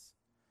uncleanliness.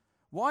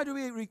 Why do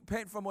we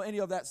repent from any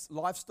of that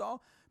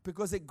lifestyle?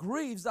 Because it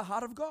grieves the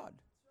heart of God.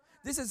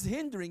 This is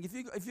hindering.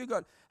 If you've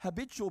got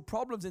habitual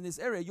problems in this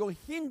area, you're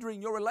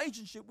hindering your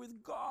relationship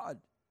with God.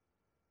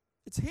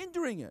 It's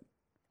hindering it.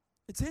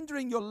 It's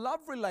hindering your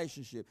love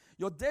relationship,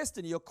 your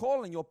destiny, your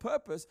calling, your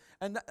purpose.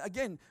 And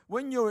again,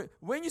 when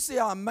you see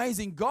how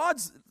amazing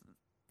God's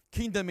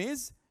kingdom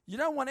is, you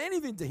don't want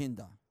anything to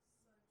hinder.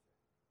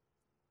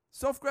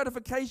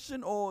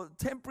 Self-gratification or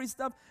temporary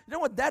stuff, you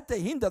don't want that to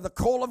hinder the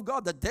call of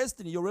God, the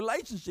destiny, your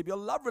relationship, your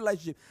love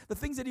relationship, the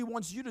things that He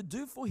wants you to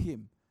do for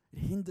Him. It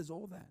hinders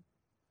all that.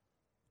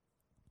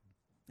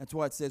 That's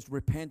why it says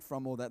repent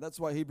from all that. That's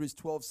why Hebrews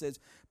 12 says,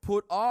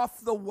 put off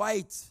the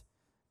weight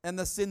and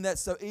the sin that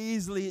so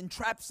easily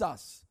entraps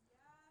us.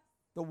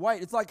 The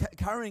weight. It's like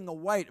carrying a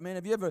weight. I mean,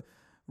 have you ever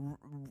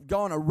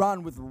gone on a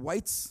run with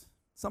weights?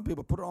 Some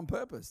people put it on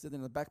purpose. They're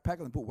in the backpack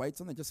and they put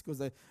weights on them just because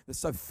they're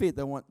so fit,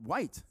 they want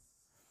weight.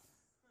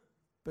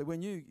 But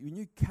when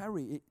you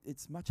carry it,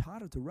 it's much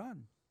harder to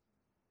run.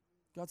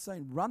 God's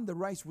saying, run the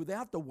race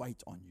without the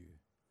weight on you.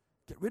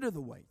 Get rid of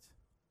the weight.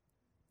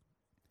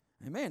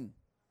 Amen.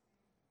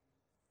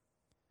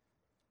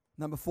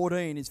 Number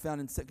 14 is found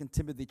in 2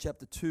 Timothy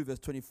chapter 2, verse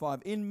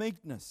 25. In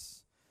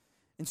meekness,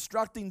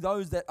 instructing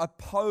those that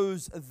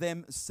oppose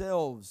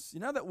themselves. You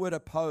know that word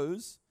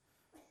oppose?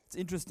 It's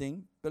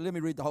interesting, but let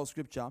me read the whole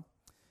scripture.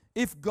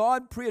 If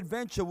God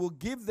peradventure will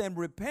give them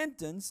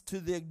repentance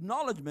to the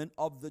acknowledgement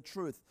of the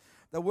truth.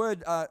 The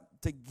word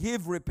to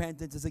give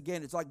repentance is,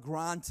 again, it's like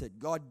granted.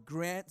 God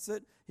grants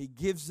it. He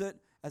gives it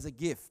as a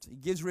gift. He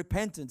gives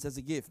repentance as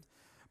a gift.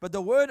 But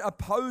the word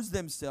oppose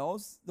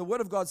themselves, the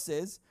word of God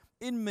says,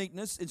 in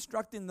meekness,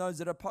 instructing those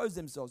that oppose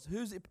themselves.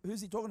 Who's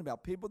he talking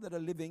about? People that are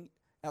living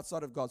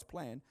outside of God's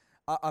plan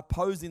are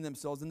opposing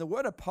themselves. And the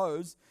word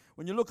oppose,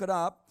 when you look it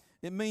up,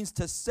 it means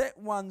to set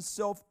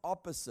oneself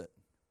opposite.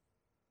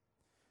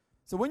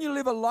 So when you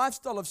live a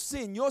lifestyle of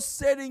sin, you're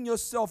setting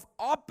yourself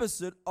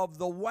opposite of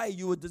the way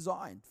you were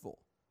designed for.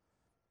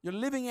 You're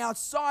living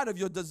outside of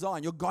your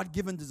design, your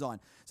God-given design.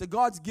 So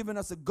God's given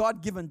us a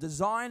God-given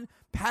design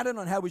pattern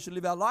on how we should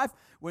live our life.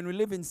 When we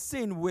live in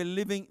sin, we're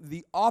living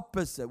the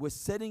opposite. We're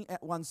setting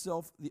at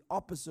oneself the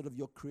opposite of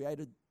your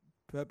created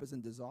purpose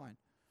and design.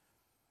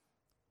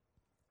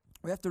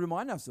 We have to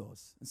remind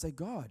ourselves and say,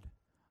 God,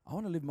 I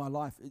want to live my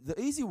life. The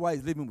easy way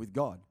is living with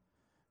God.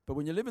 But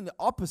when you live in the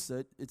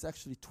opposite, it's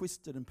actually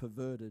twisted and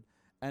perverted.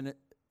 And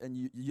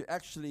you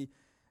actually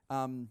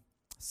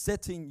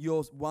setting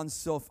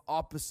oneself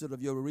opposite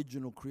of your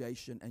original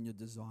creation and your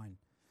design.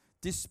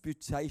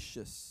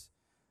 Disputatious.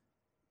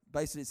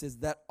 Basically, it says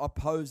that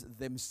oppose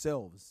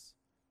themselves.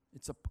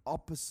 It's the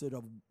opposite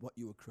of what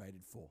you were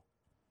created for.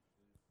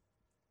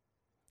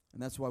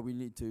 And that's why we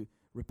need to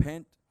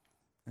repent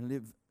and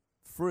live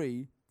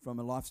free from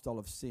a lifestyle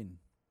of sin.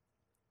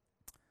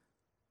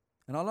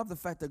 And I love the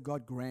fact that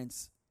God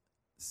grants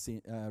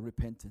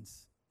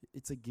repentance.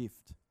 It's a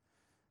gift.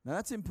 Now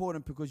that's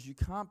important because you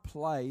can't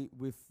play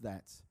with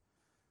that.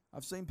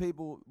 I've seen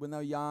people when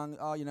they're young,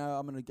 I'm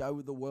going to go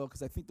with the world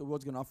because they think the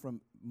world's going to offer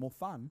them more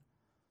fun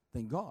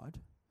than God.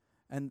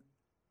 And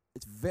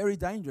it's very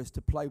dangerous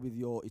to play with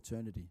your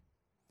eternity.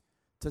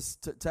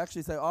 To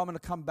actually say, I'm going to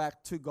come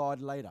back to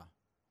God later.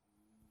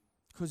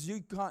 Because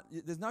you can't,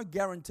 there's no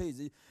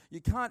guarantees.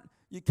 You can't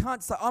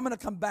say, I'm going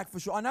to come back for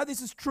sure. I know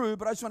this is true,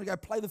 but I just want to go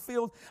play the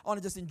field. I want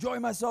to just enjoy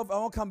myself.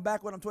 I'll come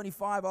back when I'm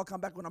 25. I'll come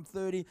back when I'm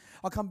 30.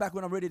 I'll come back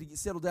when I'm ready to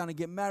settle down and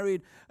get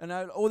married. And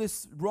all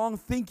this wrong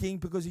thinking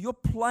because you're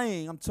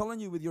playing, I'm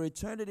telling you, with your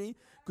eternity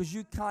because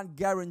you can't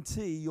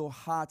guarantee your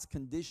heart's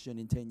condition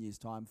in 10 years'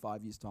 time,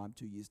 5 years' time,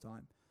 2 years'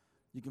 time.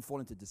 You can fall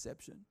into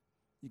deception.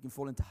 You can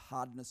fall into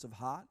hardness of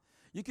heart.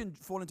 You can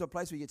fall into a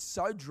place where you get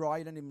so dry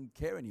you don't even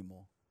care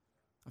anymore.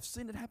 I've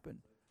seen it happen.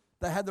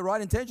 They had the right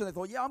intention. They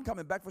thought, yeah, I'm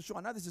coming back for sure.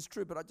 I know this is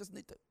true, but I just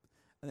need to.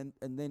 And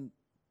then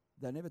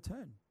they never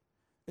turn.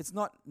 It's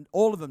not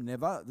all of them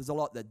never. There's a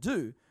lot that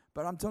do.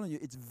 But I'm telling you,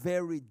 it's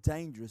very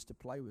dangerous to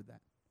play with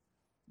that.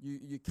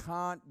 You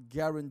can't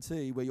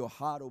guarantee where your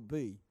heart will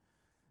be.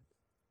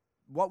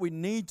 What we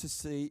need to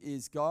see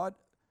is, God,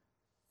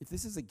 if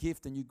this is a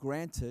gift and you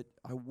grant it,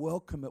 I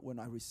welcome it when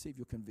I receive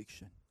your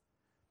conviction.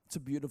 It's a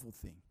beautiful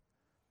thing.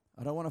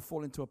 I don't want to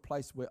fall into a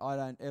place where I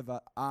don't ever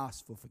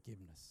ask for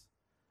forgiveness.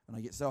 And I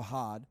get so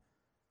hard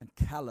and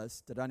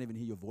callous that I don't even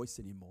hear your voice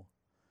anymore.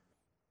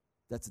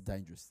 That's a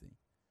dangerous thing.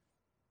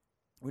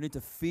 We need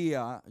to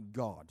fear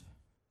God.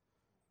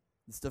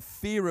 It's the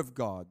fear of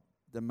God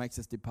that makes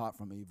us depart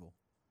from evil.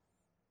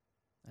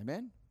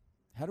 Amen?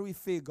 How do we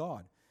fear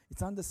God?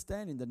 It's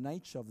understanding the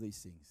nature of these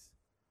things.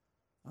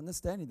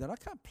 Understanding that I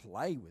can't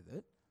play with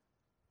it.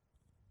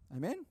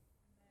 Amen?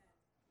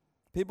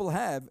 People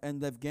have, and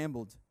they've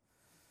gambled.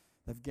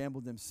 They've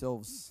gambled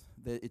themselves,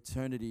 their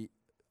eternity.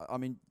 I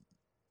mean,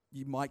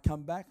 you might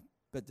come back,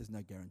 but there's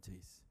no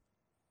guarantees.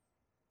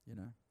 You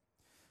know.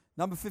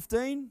 Number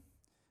 15.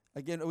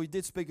 Again, we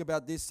did speak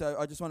about this, so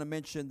I just want to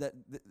mention that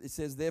it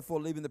says,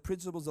 therefore, leaving the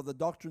principles of the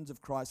doctrines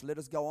of Christ, let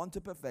us go on to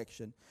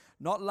perfection,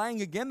 not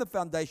laying again the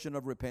foundation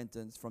of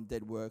repentance from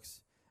dead works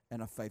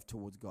and of faith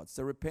towards God.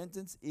 So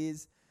repentance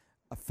is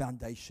a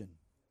foundation.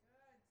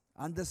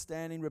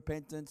 Understanding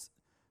repentance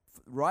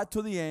right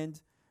to the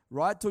end,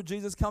 right till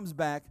Jesus comes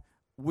back.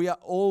 We are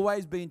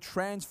always being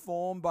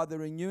transformed by the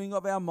renewing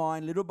of our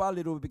mind. Little by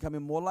little, we're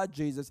becoming more like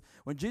Jesus.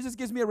 When Jesus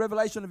gives me a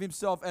revelation of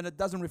himself and it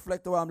doesn't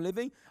reflect the way I'm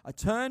living, I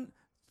turn,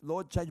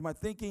 Lord, change my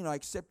thinking. I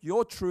accept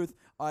your truth.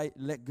 I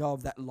let go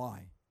of that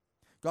lie.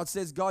 God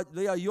says, God,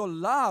 Leo, you're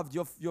loved.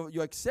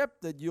 You're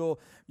accepted. You're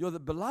the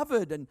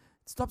beloved. And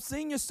stop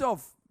seeing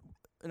yourself,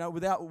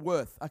 without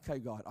worth. Okay,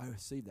 God, I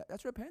receive that.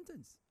 That's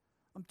repentance.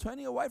 I'm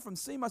turning away from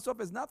seeing myself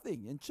as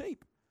nothing and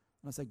cheap.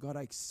 And I say, God,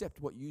 I accept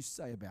what you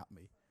say about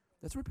me.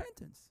 That's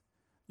repentance.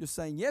 You're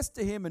saying yes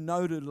to him and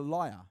no to the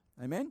liar.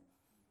 Amen?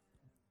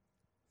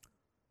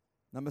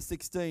 Number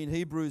 16,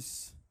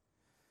 Hebrews.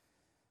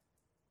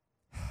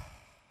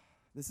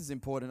 This is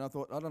important.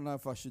 I don't know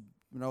if I should,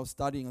 when I was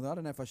studying, I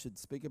don't know if I should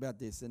speak about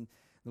this. And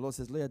the Lord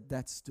says, Leah,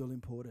 that's still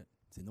important.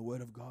 It's in the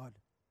Word of God.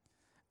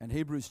 And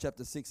Hebrews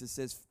chapter 6, it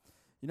says,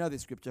 you know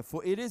this scripture,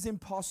 for it is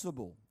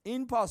impossible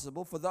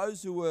for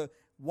those who were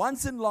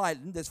once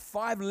enlightened. There's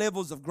 5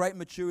 levels of great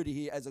maturity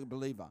here as a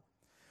believer.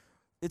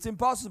 It's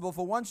impossible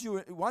for once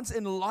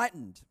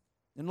enlightened.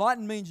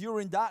 Enlightened means you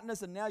were in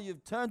darkness and now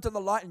you've turned to the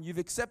light and you've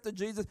accepted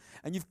Jesus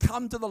and you've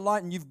come to the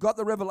light and you've got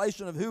the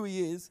revelation of who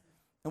he is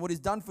and what he's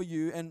done for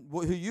you and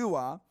who you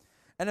are,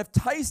 and have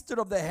tasted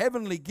of the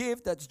heavenly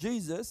gift, that's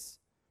Jesus,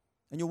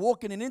 and you're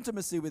walking in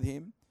intimacy with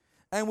him,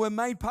 and we're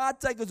made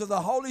partakers of the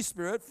Holy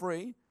Spirit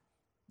free.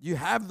 You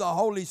have the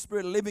Holy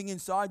Spirit living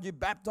inside you,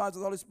 baptized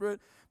with the Holy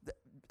Spirit, the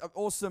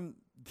awesome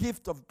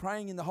gift of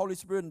praying in the Holy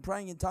Spirit and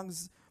praying in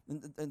tongues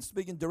and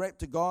speaking direct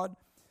to God.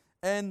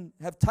 and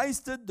have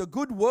tasted the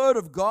good word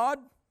of God,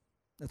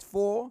 that's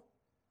 4,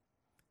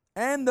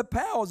 and the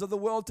powers of the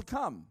world to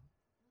come.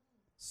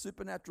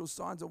 Supernatural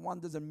signs and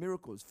wonders and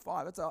miracles,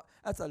 5.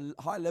 That's a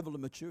high level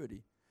of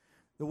maturity.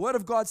 The word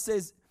of God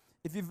says,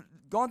 if you've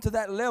gone to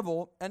that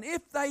level, and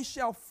if they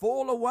shall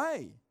fall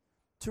away,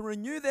 to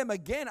renew them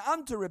again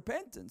unto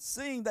repentance,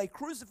 seeing they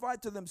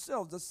crucified to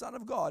themselves the Son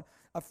of God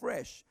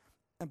afresh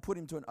and put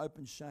him to an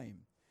open shame.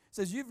 It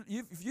says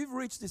if you've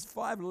reached these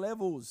 5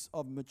 levels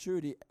of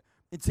maturity,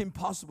 it's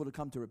impossible to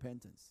come to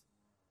repentance.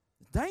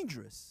 It's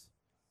dangerous.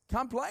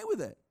 Can't play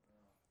with it.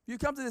 You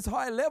come to this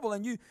higher level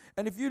and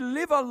if you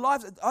live a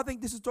life, I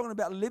think this is talking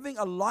about living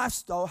a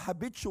lifestyle,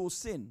 habitual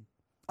sin.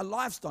 A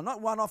lifestyle,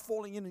 not one off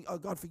falling in and, oh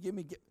God, forgive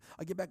me,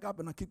 I get back up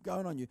and I keep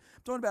going on you.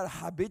 I'm talking about a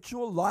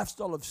habitual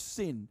lifestyle of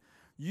sin.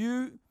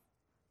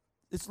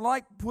 It's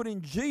like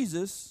putting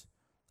Jesus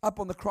up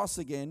on the cross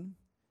again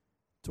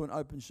to an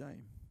open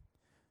shame.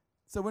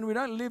 So when we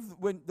don't live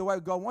the way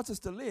God wants us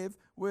to live,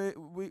 we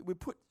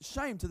put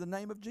shame to the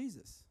name of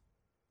Jesus.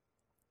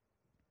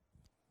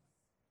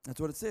 That's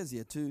what it says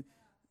here.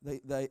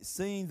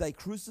 Seeing they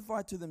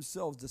crucified to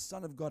themselves the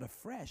Son of God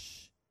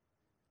afresh.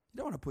 You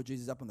don't want to put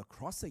Jesus up on the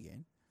cross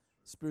again.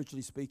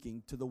 Spiritually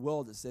speaking, to the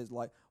world it says,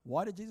 like,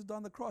 why did Jesus die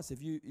on the cross?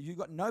 If you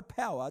got no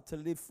power to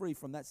live free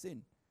from that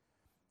sin.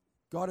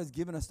 God has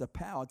given us the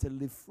power to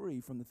live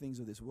free from the things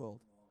of this world.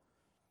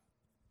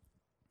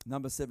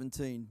 Number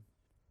 17.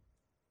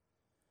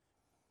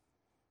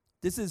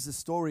 This is the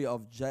story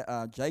of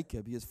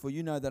Jacob. Because for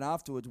you know that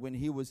afterwards, when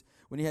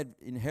he had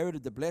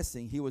inherited the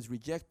blessing, he was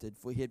rejected,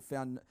 for he had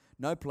found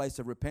no place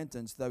of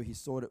repentance, though he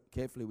sought it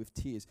carefully with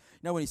tears.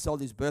 You know when he sold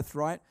his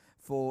birthright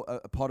for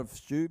a pot of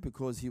stew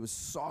because he was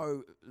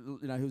so,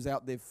 he was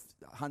out there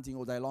hunting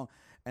all day long,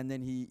 and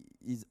then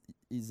his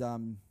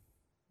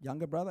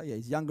younger brother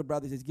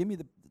says, "Give me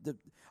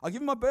I'll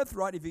give him my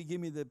birthright if you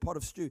give me the pot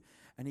of stew,"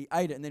 and he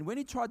ate it. And then when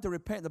he tried to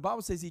repent, the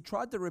Bible says he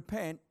tried to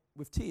repent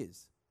with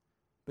tears,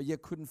 but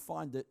yet couldn't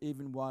find it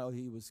even while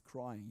he was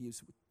crying. He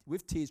was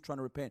with tears trying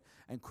to repent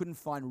and couldn't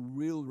find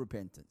real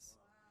repentance.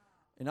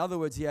 In other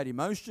words, he had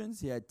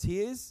emotions, he had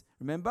tears.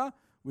 Remember,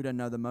 we don't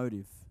know the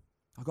motive.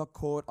 I got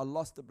caught, I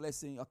lost the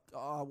blessing.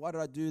 Why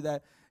did I do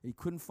that? He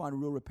couldn't find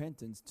real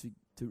repentance to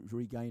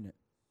regain it.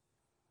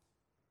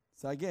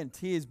 So again,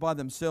 tears by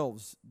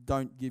themselves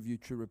don't give you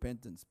true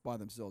repentance by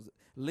themselves. It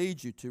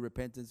leads you to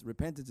repentance.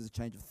 Repentance is a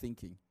change of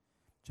thinking,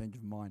 change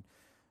of mind.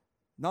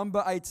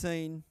 Number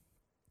 18,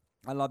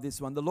 I love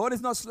this one. The Lord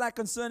is not slack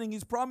concerning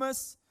his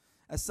promise,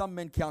 as some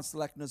men count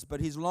slackness, but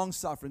he's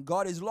long-suffering.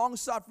 God is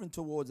long-suffering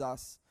towards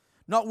us,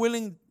 not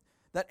willing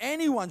that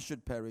anyone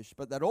should perish,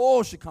 but that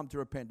all should come to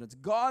repentance.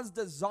 God's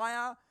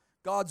desire,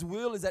 God's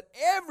will is that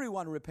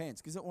everyone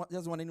repents, because he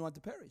doesn't want anyone to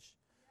perish.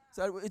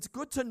 So it's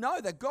good to know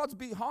that God's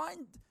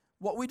behind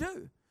what we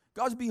do.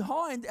 God's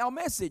behind our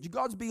message.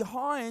 God's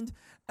behind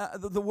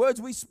the words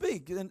we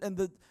speak.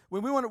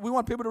 When we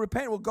want people to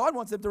repent, well, God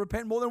wants them to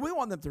repent more than we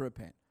want them to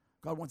repent.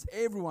 God wants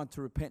everyone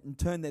to repent and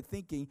turn their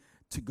thinking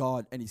to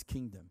God and his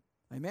kingdom.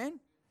 Amen?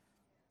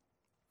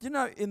 Do you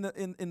know in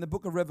the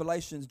book of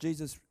Revelations,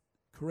 Jesus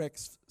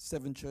corrects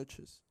 7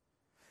 churches.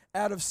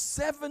 Out of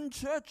 7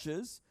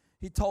 churches,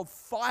 he told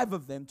 5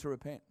 of them to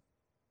repent.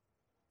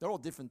 They're all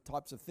different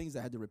types of things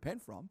they had to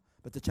repent from,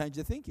 but to change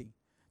their thinking.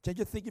 Change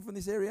your thinking from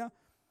this area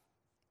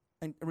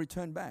and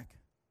return back.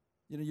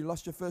 You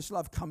lost your first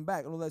love, come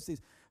back, and all those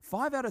things.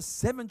 5 out of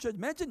 7 churches.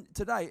 Imagine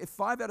today if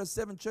 5 out of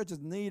 7 churches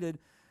needed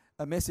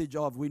a message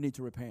of we need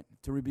to repent,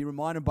 to be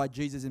reminded by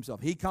Jesus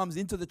himself. He comes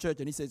into the church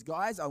and he says,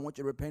 guys, I want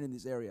you to repent in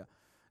this area.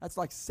 That's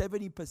like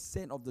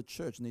 70% of the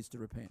church needs to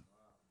repent.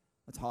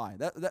 That's high.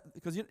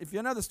 Because if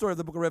you know the story of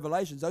the book of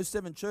Revelations, those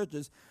 7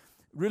 churches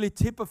really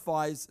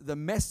typifies the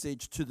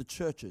message to the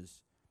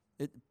churches.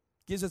 It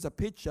gives us a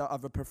picture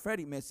of a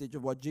prophetic message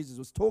of what Jesus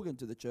was talking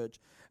to the church,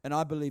 and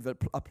I believe it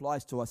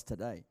applies to us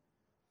today.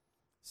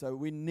 So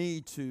we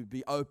need to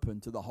be open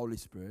to the Holy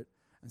Spirit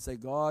and say,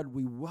 God,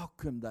 we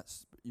welcome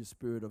your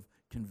spirit of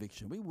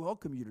conviction. We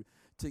welcome you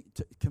to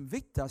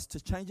convict us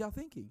to change our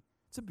thinking.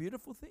 It's a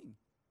beautiful thing.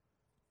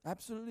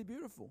 Absolutely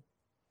beautiful.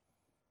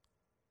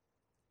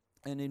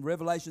 And in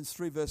Revelations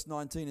 3 verse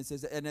 19 it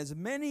says, and as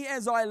many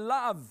as I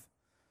love,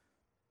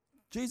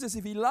 Jesus,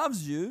 if he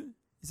loves you,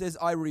 he says,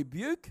 I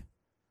rebuke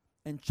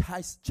and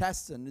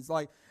chasten. It's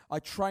like I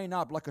train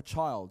up like a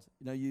child.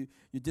 You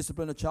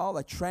discipline a child,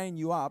 I train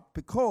you up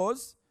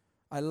because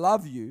I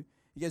love you.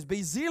 He goes,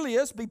 be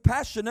zealous, be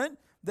passionate,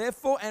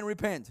 therefore, and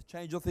repent.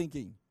 Change your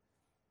thinking.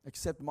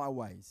 Accept my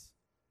ways,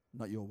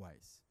 not your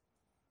ways.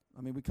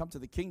 I mean, we come to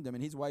the kingdom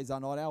and his ways are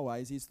not our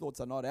ways. His thoughts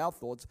are not our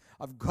thoughts.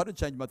 I've got to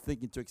change my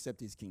thinking to accept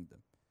his kingdom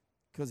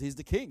because he's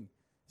the king.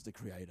 He's the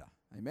creator.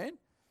 Amen?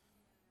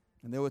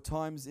 And there were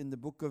times in the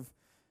book of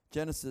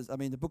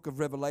the book of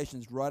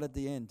Revelations, right at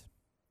the end,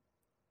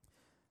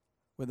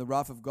 when the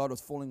wrath of God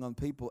was falling on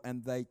people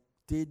and they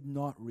did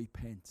not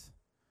repent.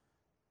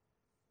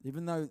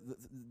 Even though the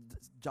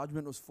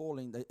judgment was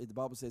falling, the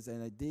Bible says,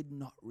 and they did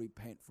not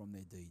repent from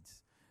their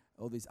deeds.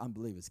 All these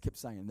unbelievers kept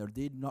saying, they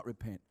did not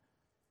repent.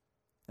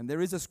 And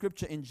there is a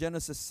scripture in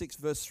Genesis 6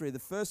 verse 3. The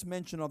first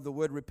mention of the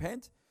word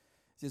repent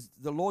says,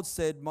 the Lord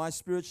said, my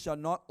spirit shall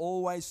not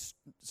always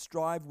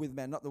strive with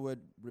man. Not the word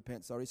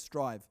repent, sorry,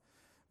 strive.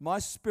 My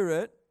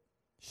spirit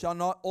shall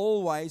not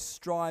always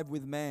strive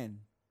with man.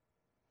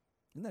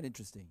 Isn't that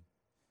interesting?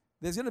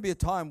 There's going to be a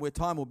time where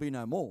time will be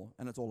no more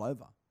and it's all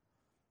over.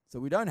 So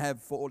we don't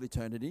have for all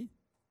eternity.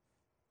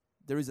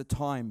 There is a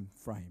time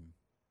frame.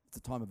 It's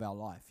the time of our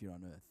life here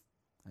on earth.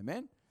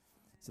 Amen?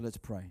 So let's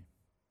pray.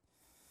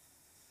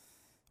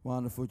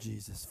 Wonderful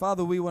Jesus.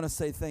 Father, we want to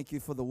say thank you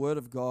for the word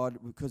of God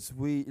because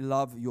we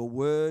love your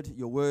word.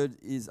 Your word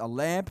is a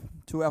lamp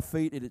to our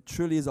feet. It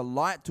truly is a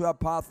light to our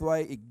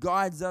pathway. It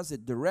guides us.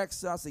 It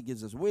directs us. It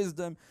gives us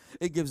wisdom.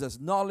 It gives us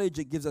knowledge.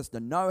 It gives us the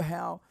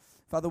know-how.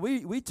 Father,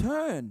 we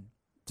turn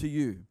to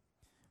you.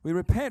 We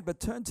repent, but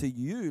turn to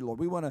you, Lord.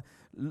 We want to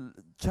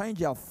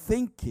change our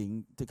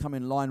thinking to come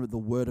in line with the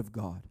word of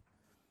God.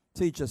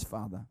 Teach us,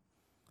 Father,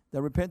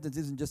 that repentance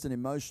isn't just an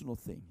emotional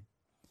thing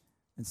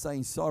and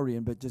saying sorry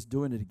but just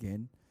doing it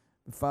again.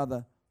 But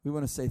Father, we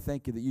want to say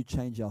thank you that you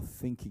change our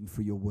thinking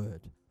through your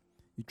word.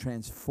 You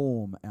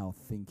transform our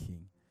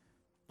thinking.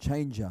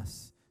 Change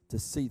us to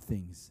see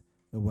things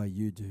the way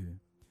you do.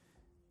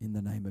 In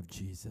the name of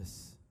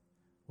Jesus,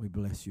 we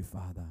bless you,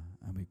 Father,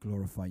 and we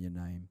glorify your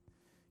name.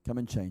 Come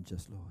and change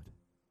us, Lord.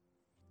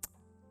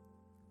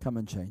 Come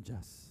and change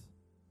us.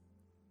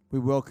 We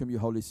welcome you,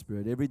 Holy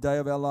Spirit, every day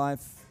of our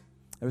life.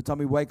 Every time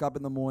we wake up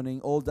in the morning,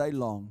 all day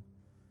long,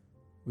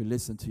 we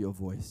listen to your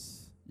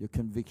voice, your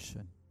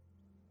conviction.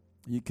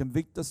 You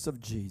convict us of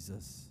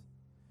Jesus.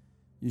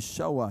 You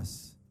show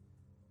us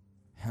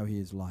how he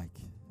is like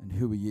and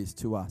who he is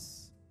to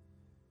us.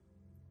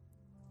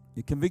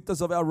 You convict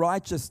us of our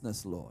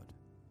righteousness, Lord,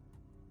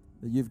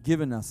 that you've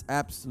given us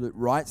absolute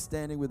right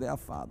standing with our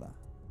Father.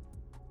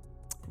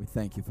 We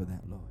thank you for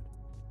that, Lord.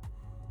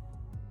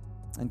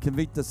 And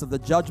convict us of the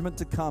judgment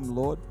to come,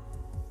 Lord.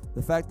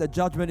 The fact that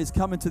judgment is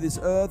coming to this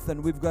earth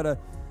and we've got a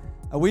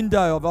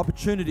window of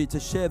opportunity to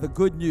share the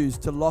good news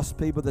to lost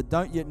people that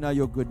don't yet know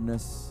your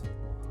goodness.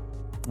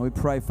 And we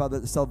pray, Father,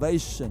 that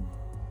salvation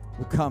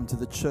will come to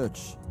the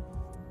church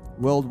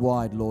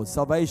worldwide, Lord.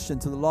 Salvation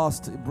to the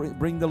lost.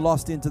 Bring the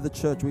lost into the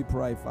church, we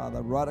pray,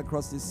 Father, right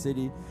across this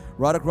city,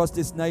 right across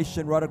this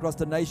nation, right across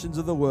the nations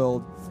of the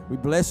world. We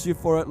bless you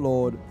for it,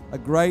 Lord. A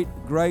great,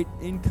 great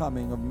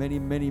incoming of many,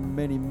 many,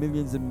 many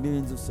millions and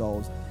millions of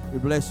souls. We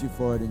bless you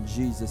for it in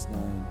Jesus'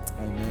 name.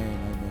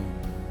 Amen. Amen.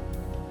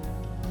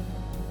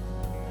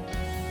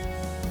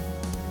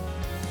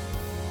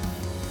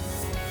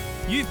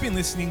 You've been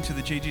listening to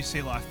the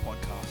GGC Life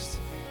podcast.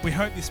 We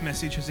hope this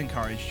message has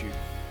encouraged you.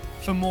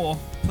 For more,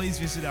 please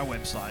visit our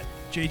website,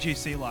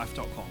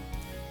 ggclife.com,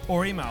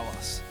 or email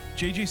us,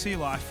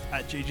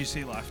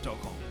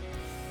 ggclife@ggclife.com.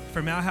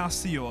 From our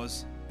house to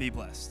yours, be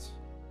blessed.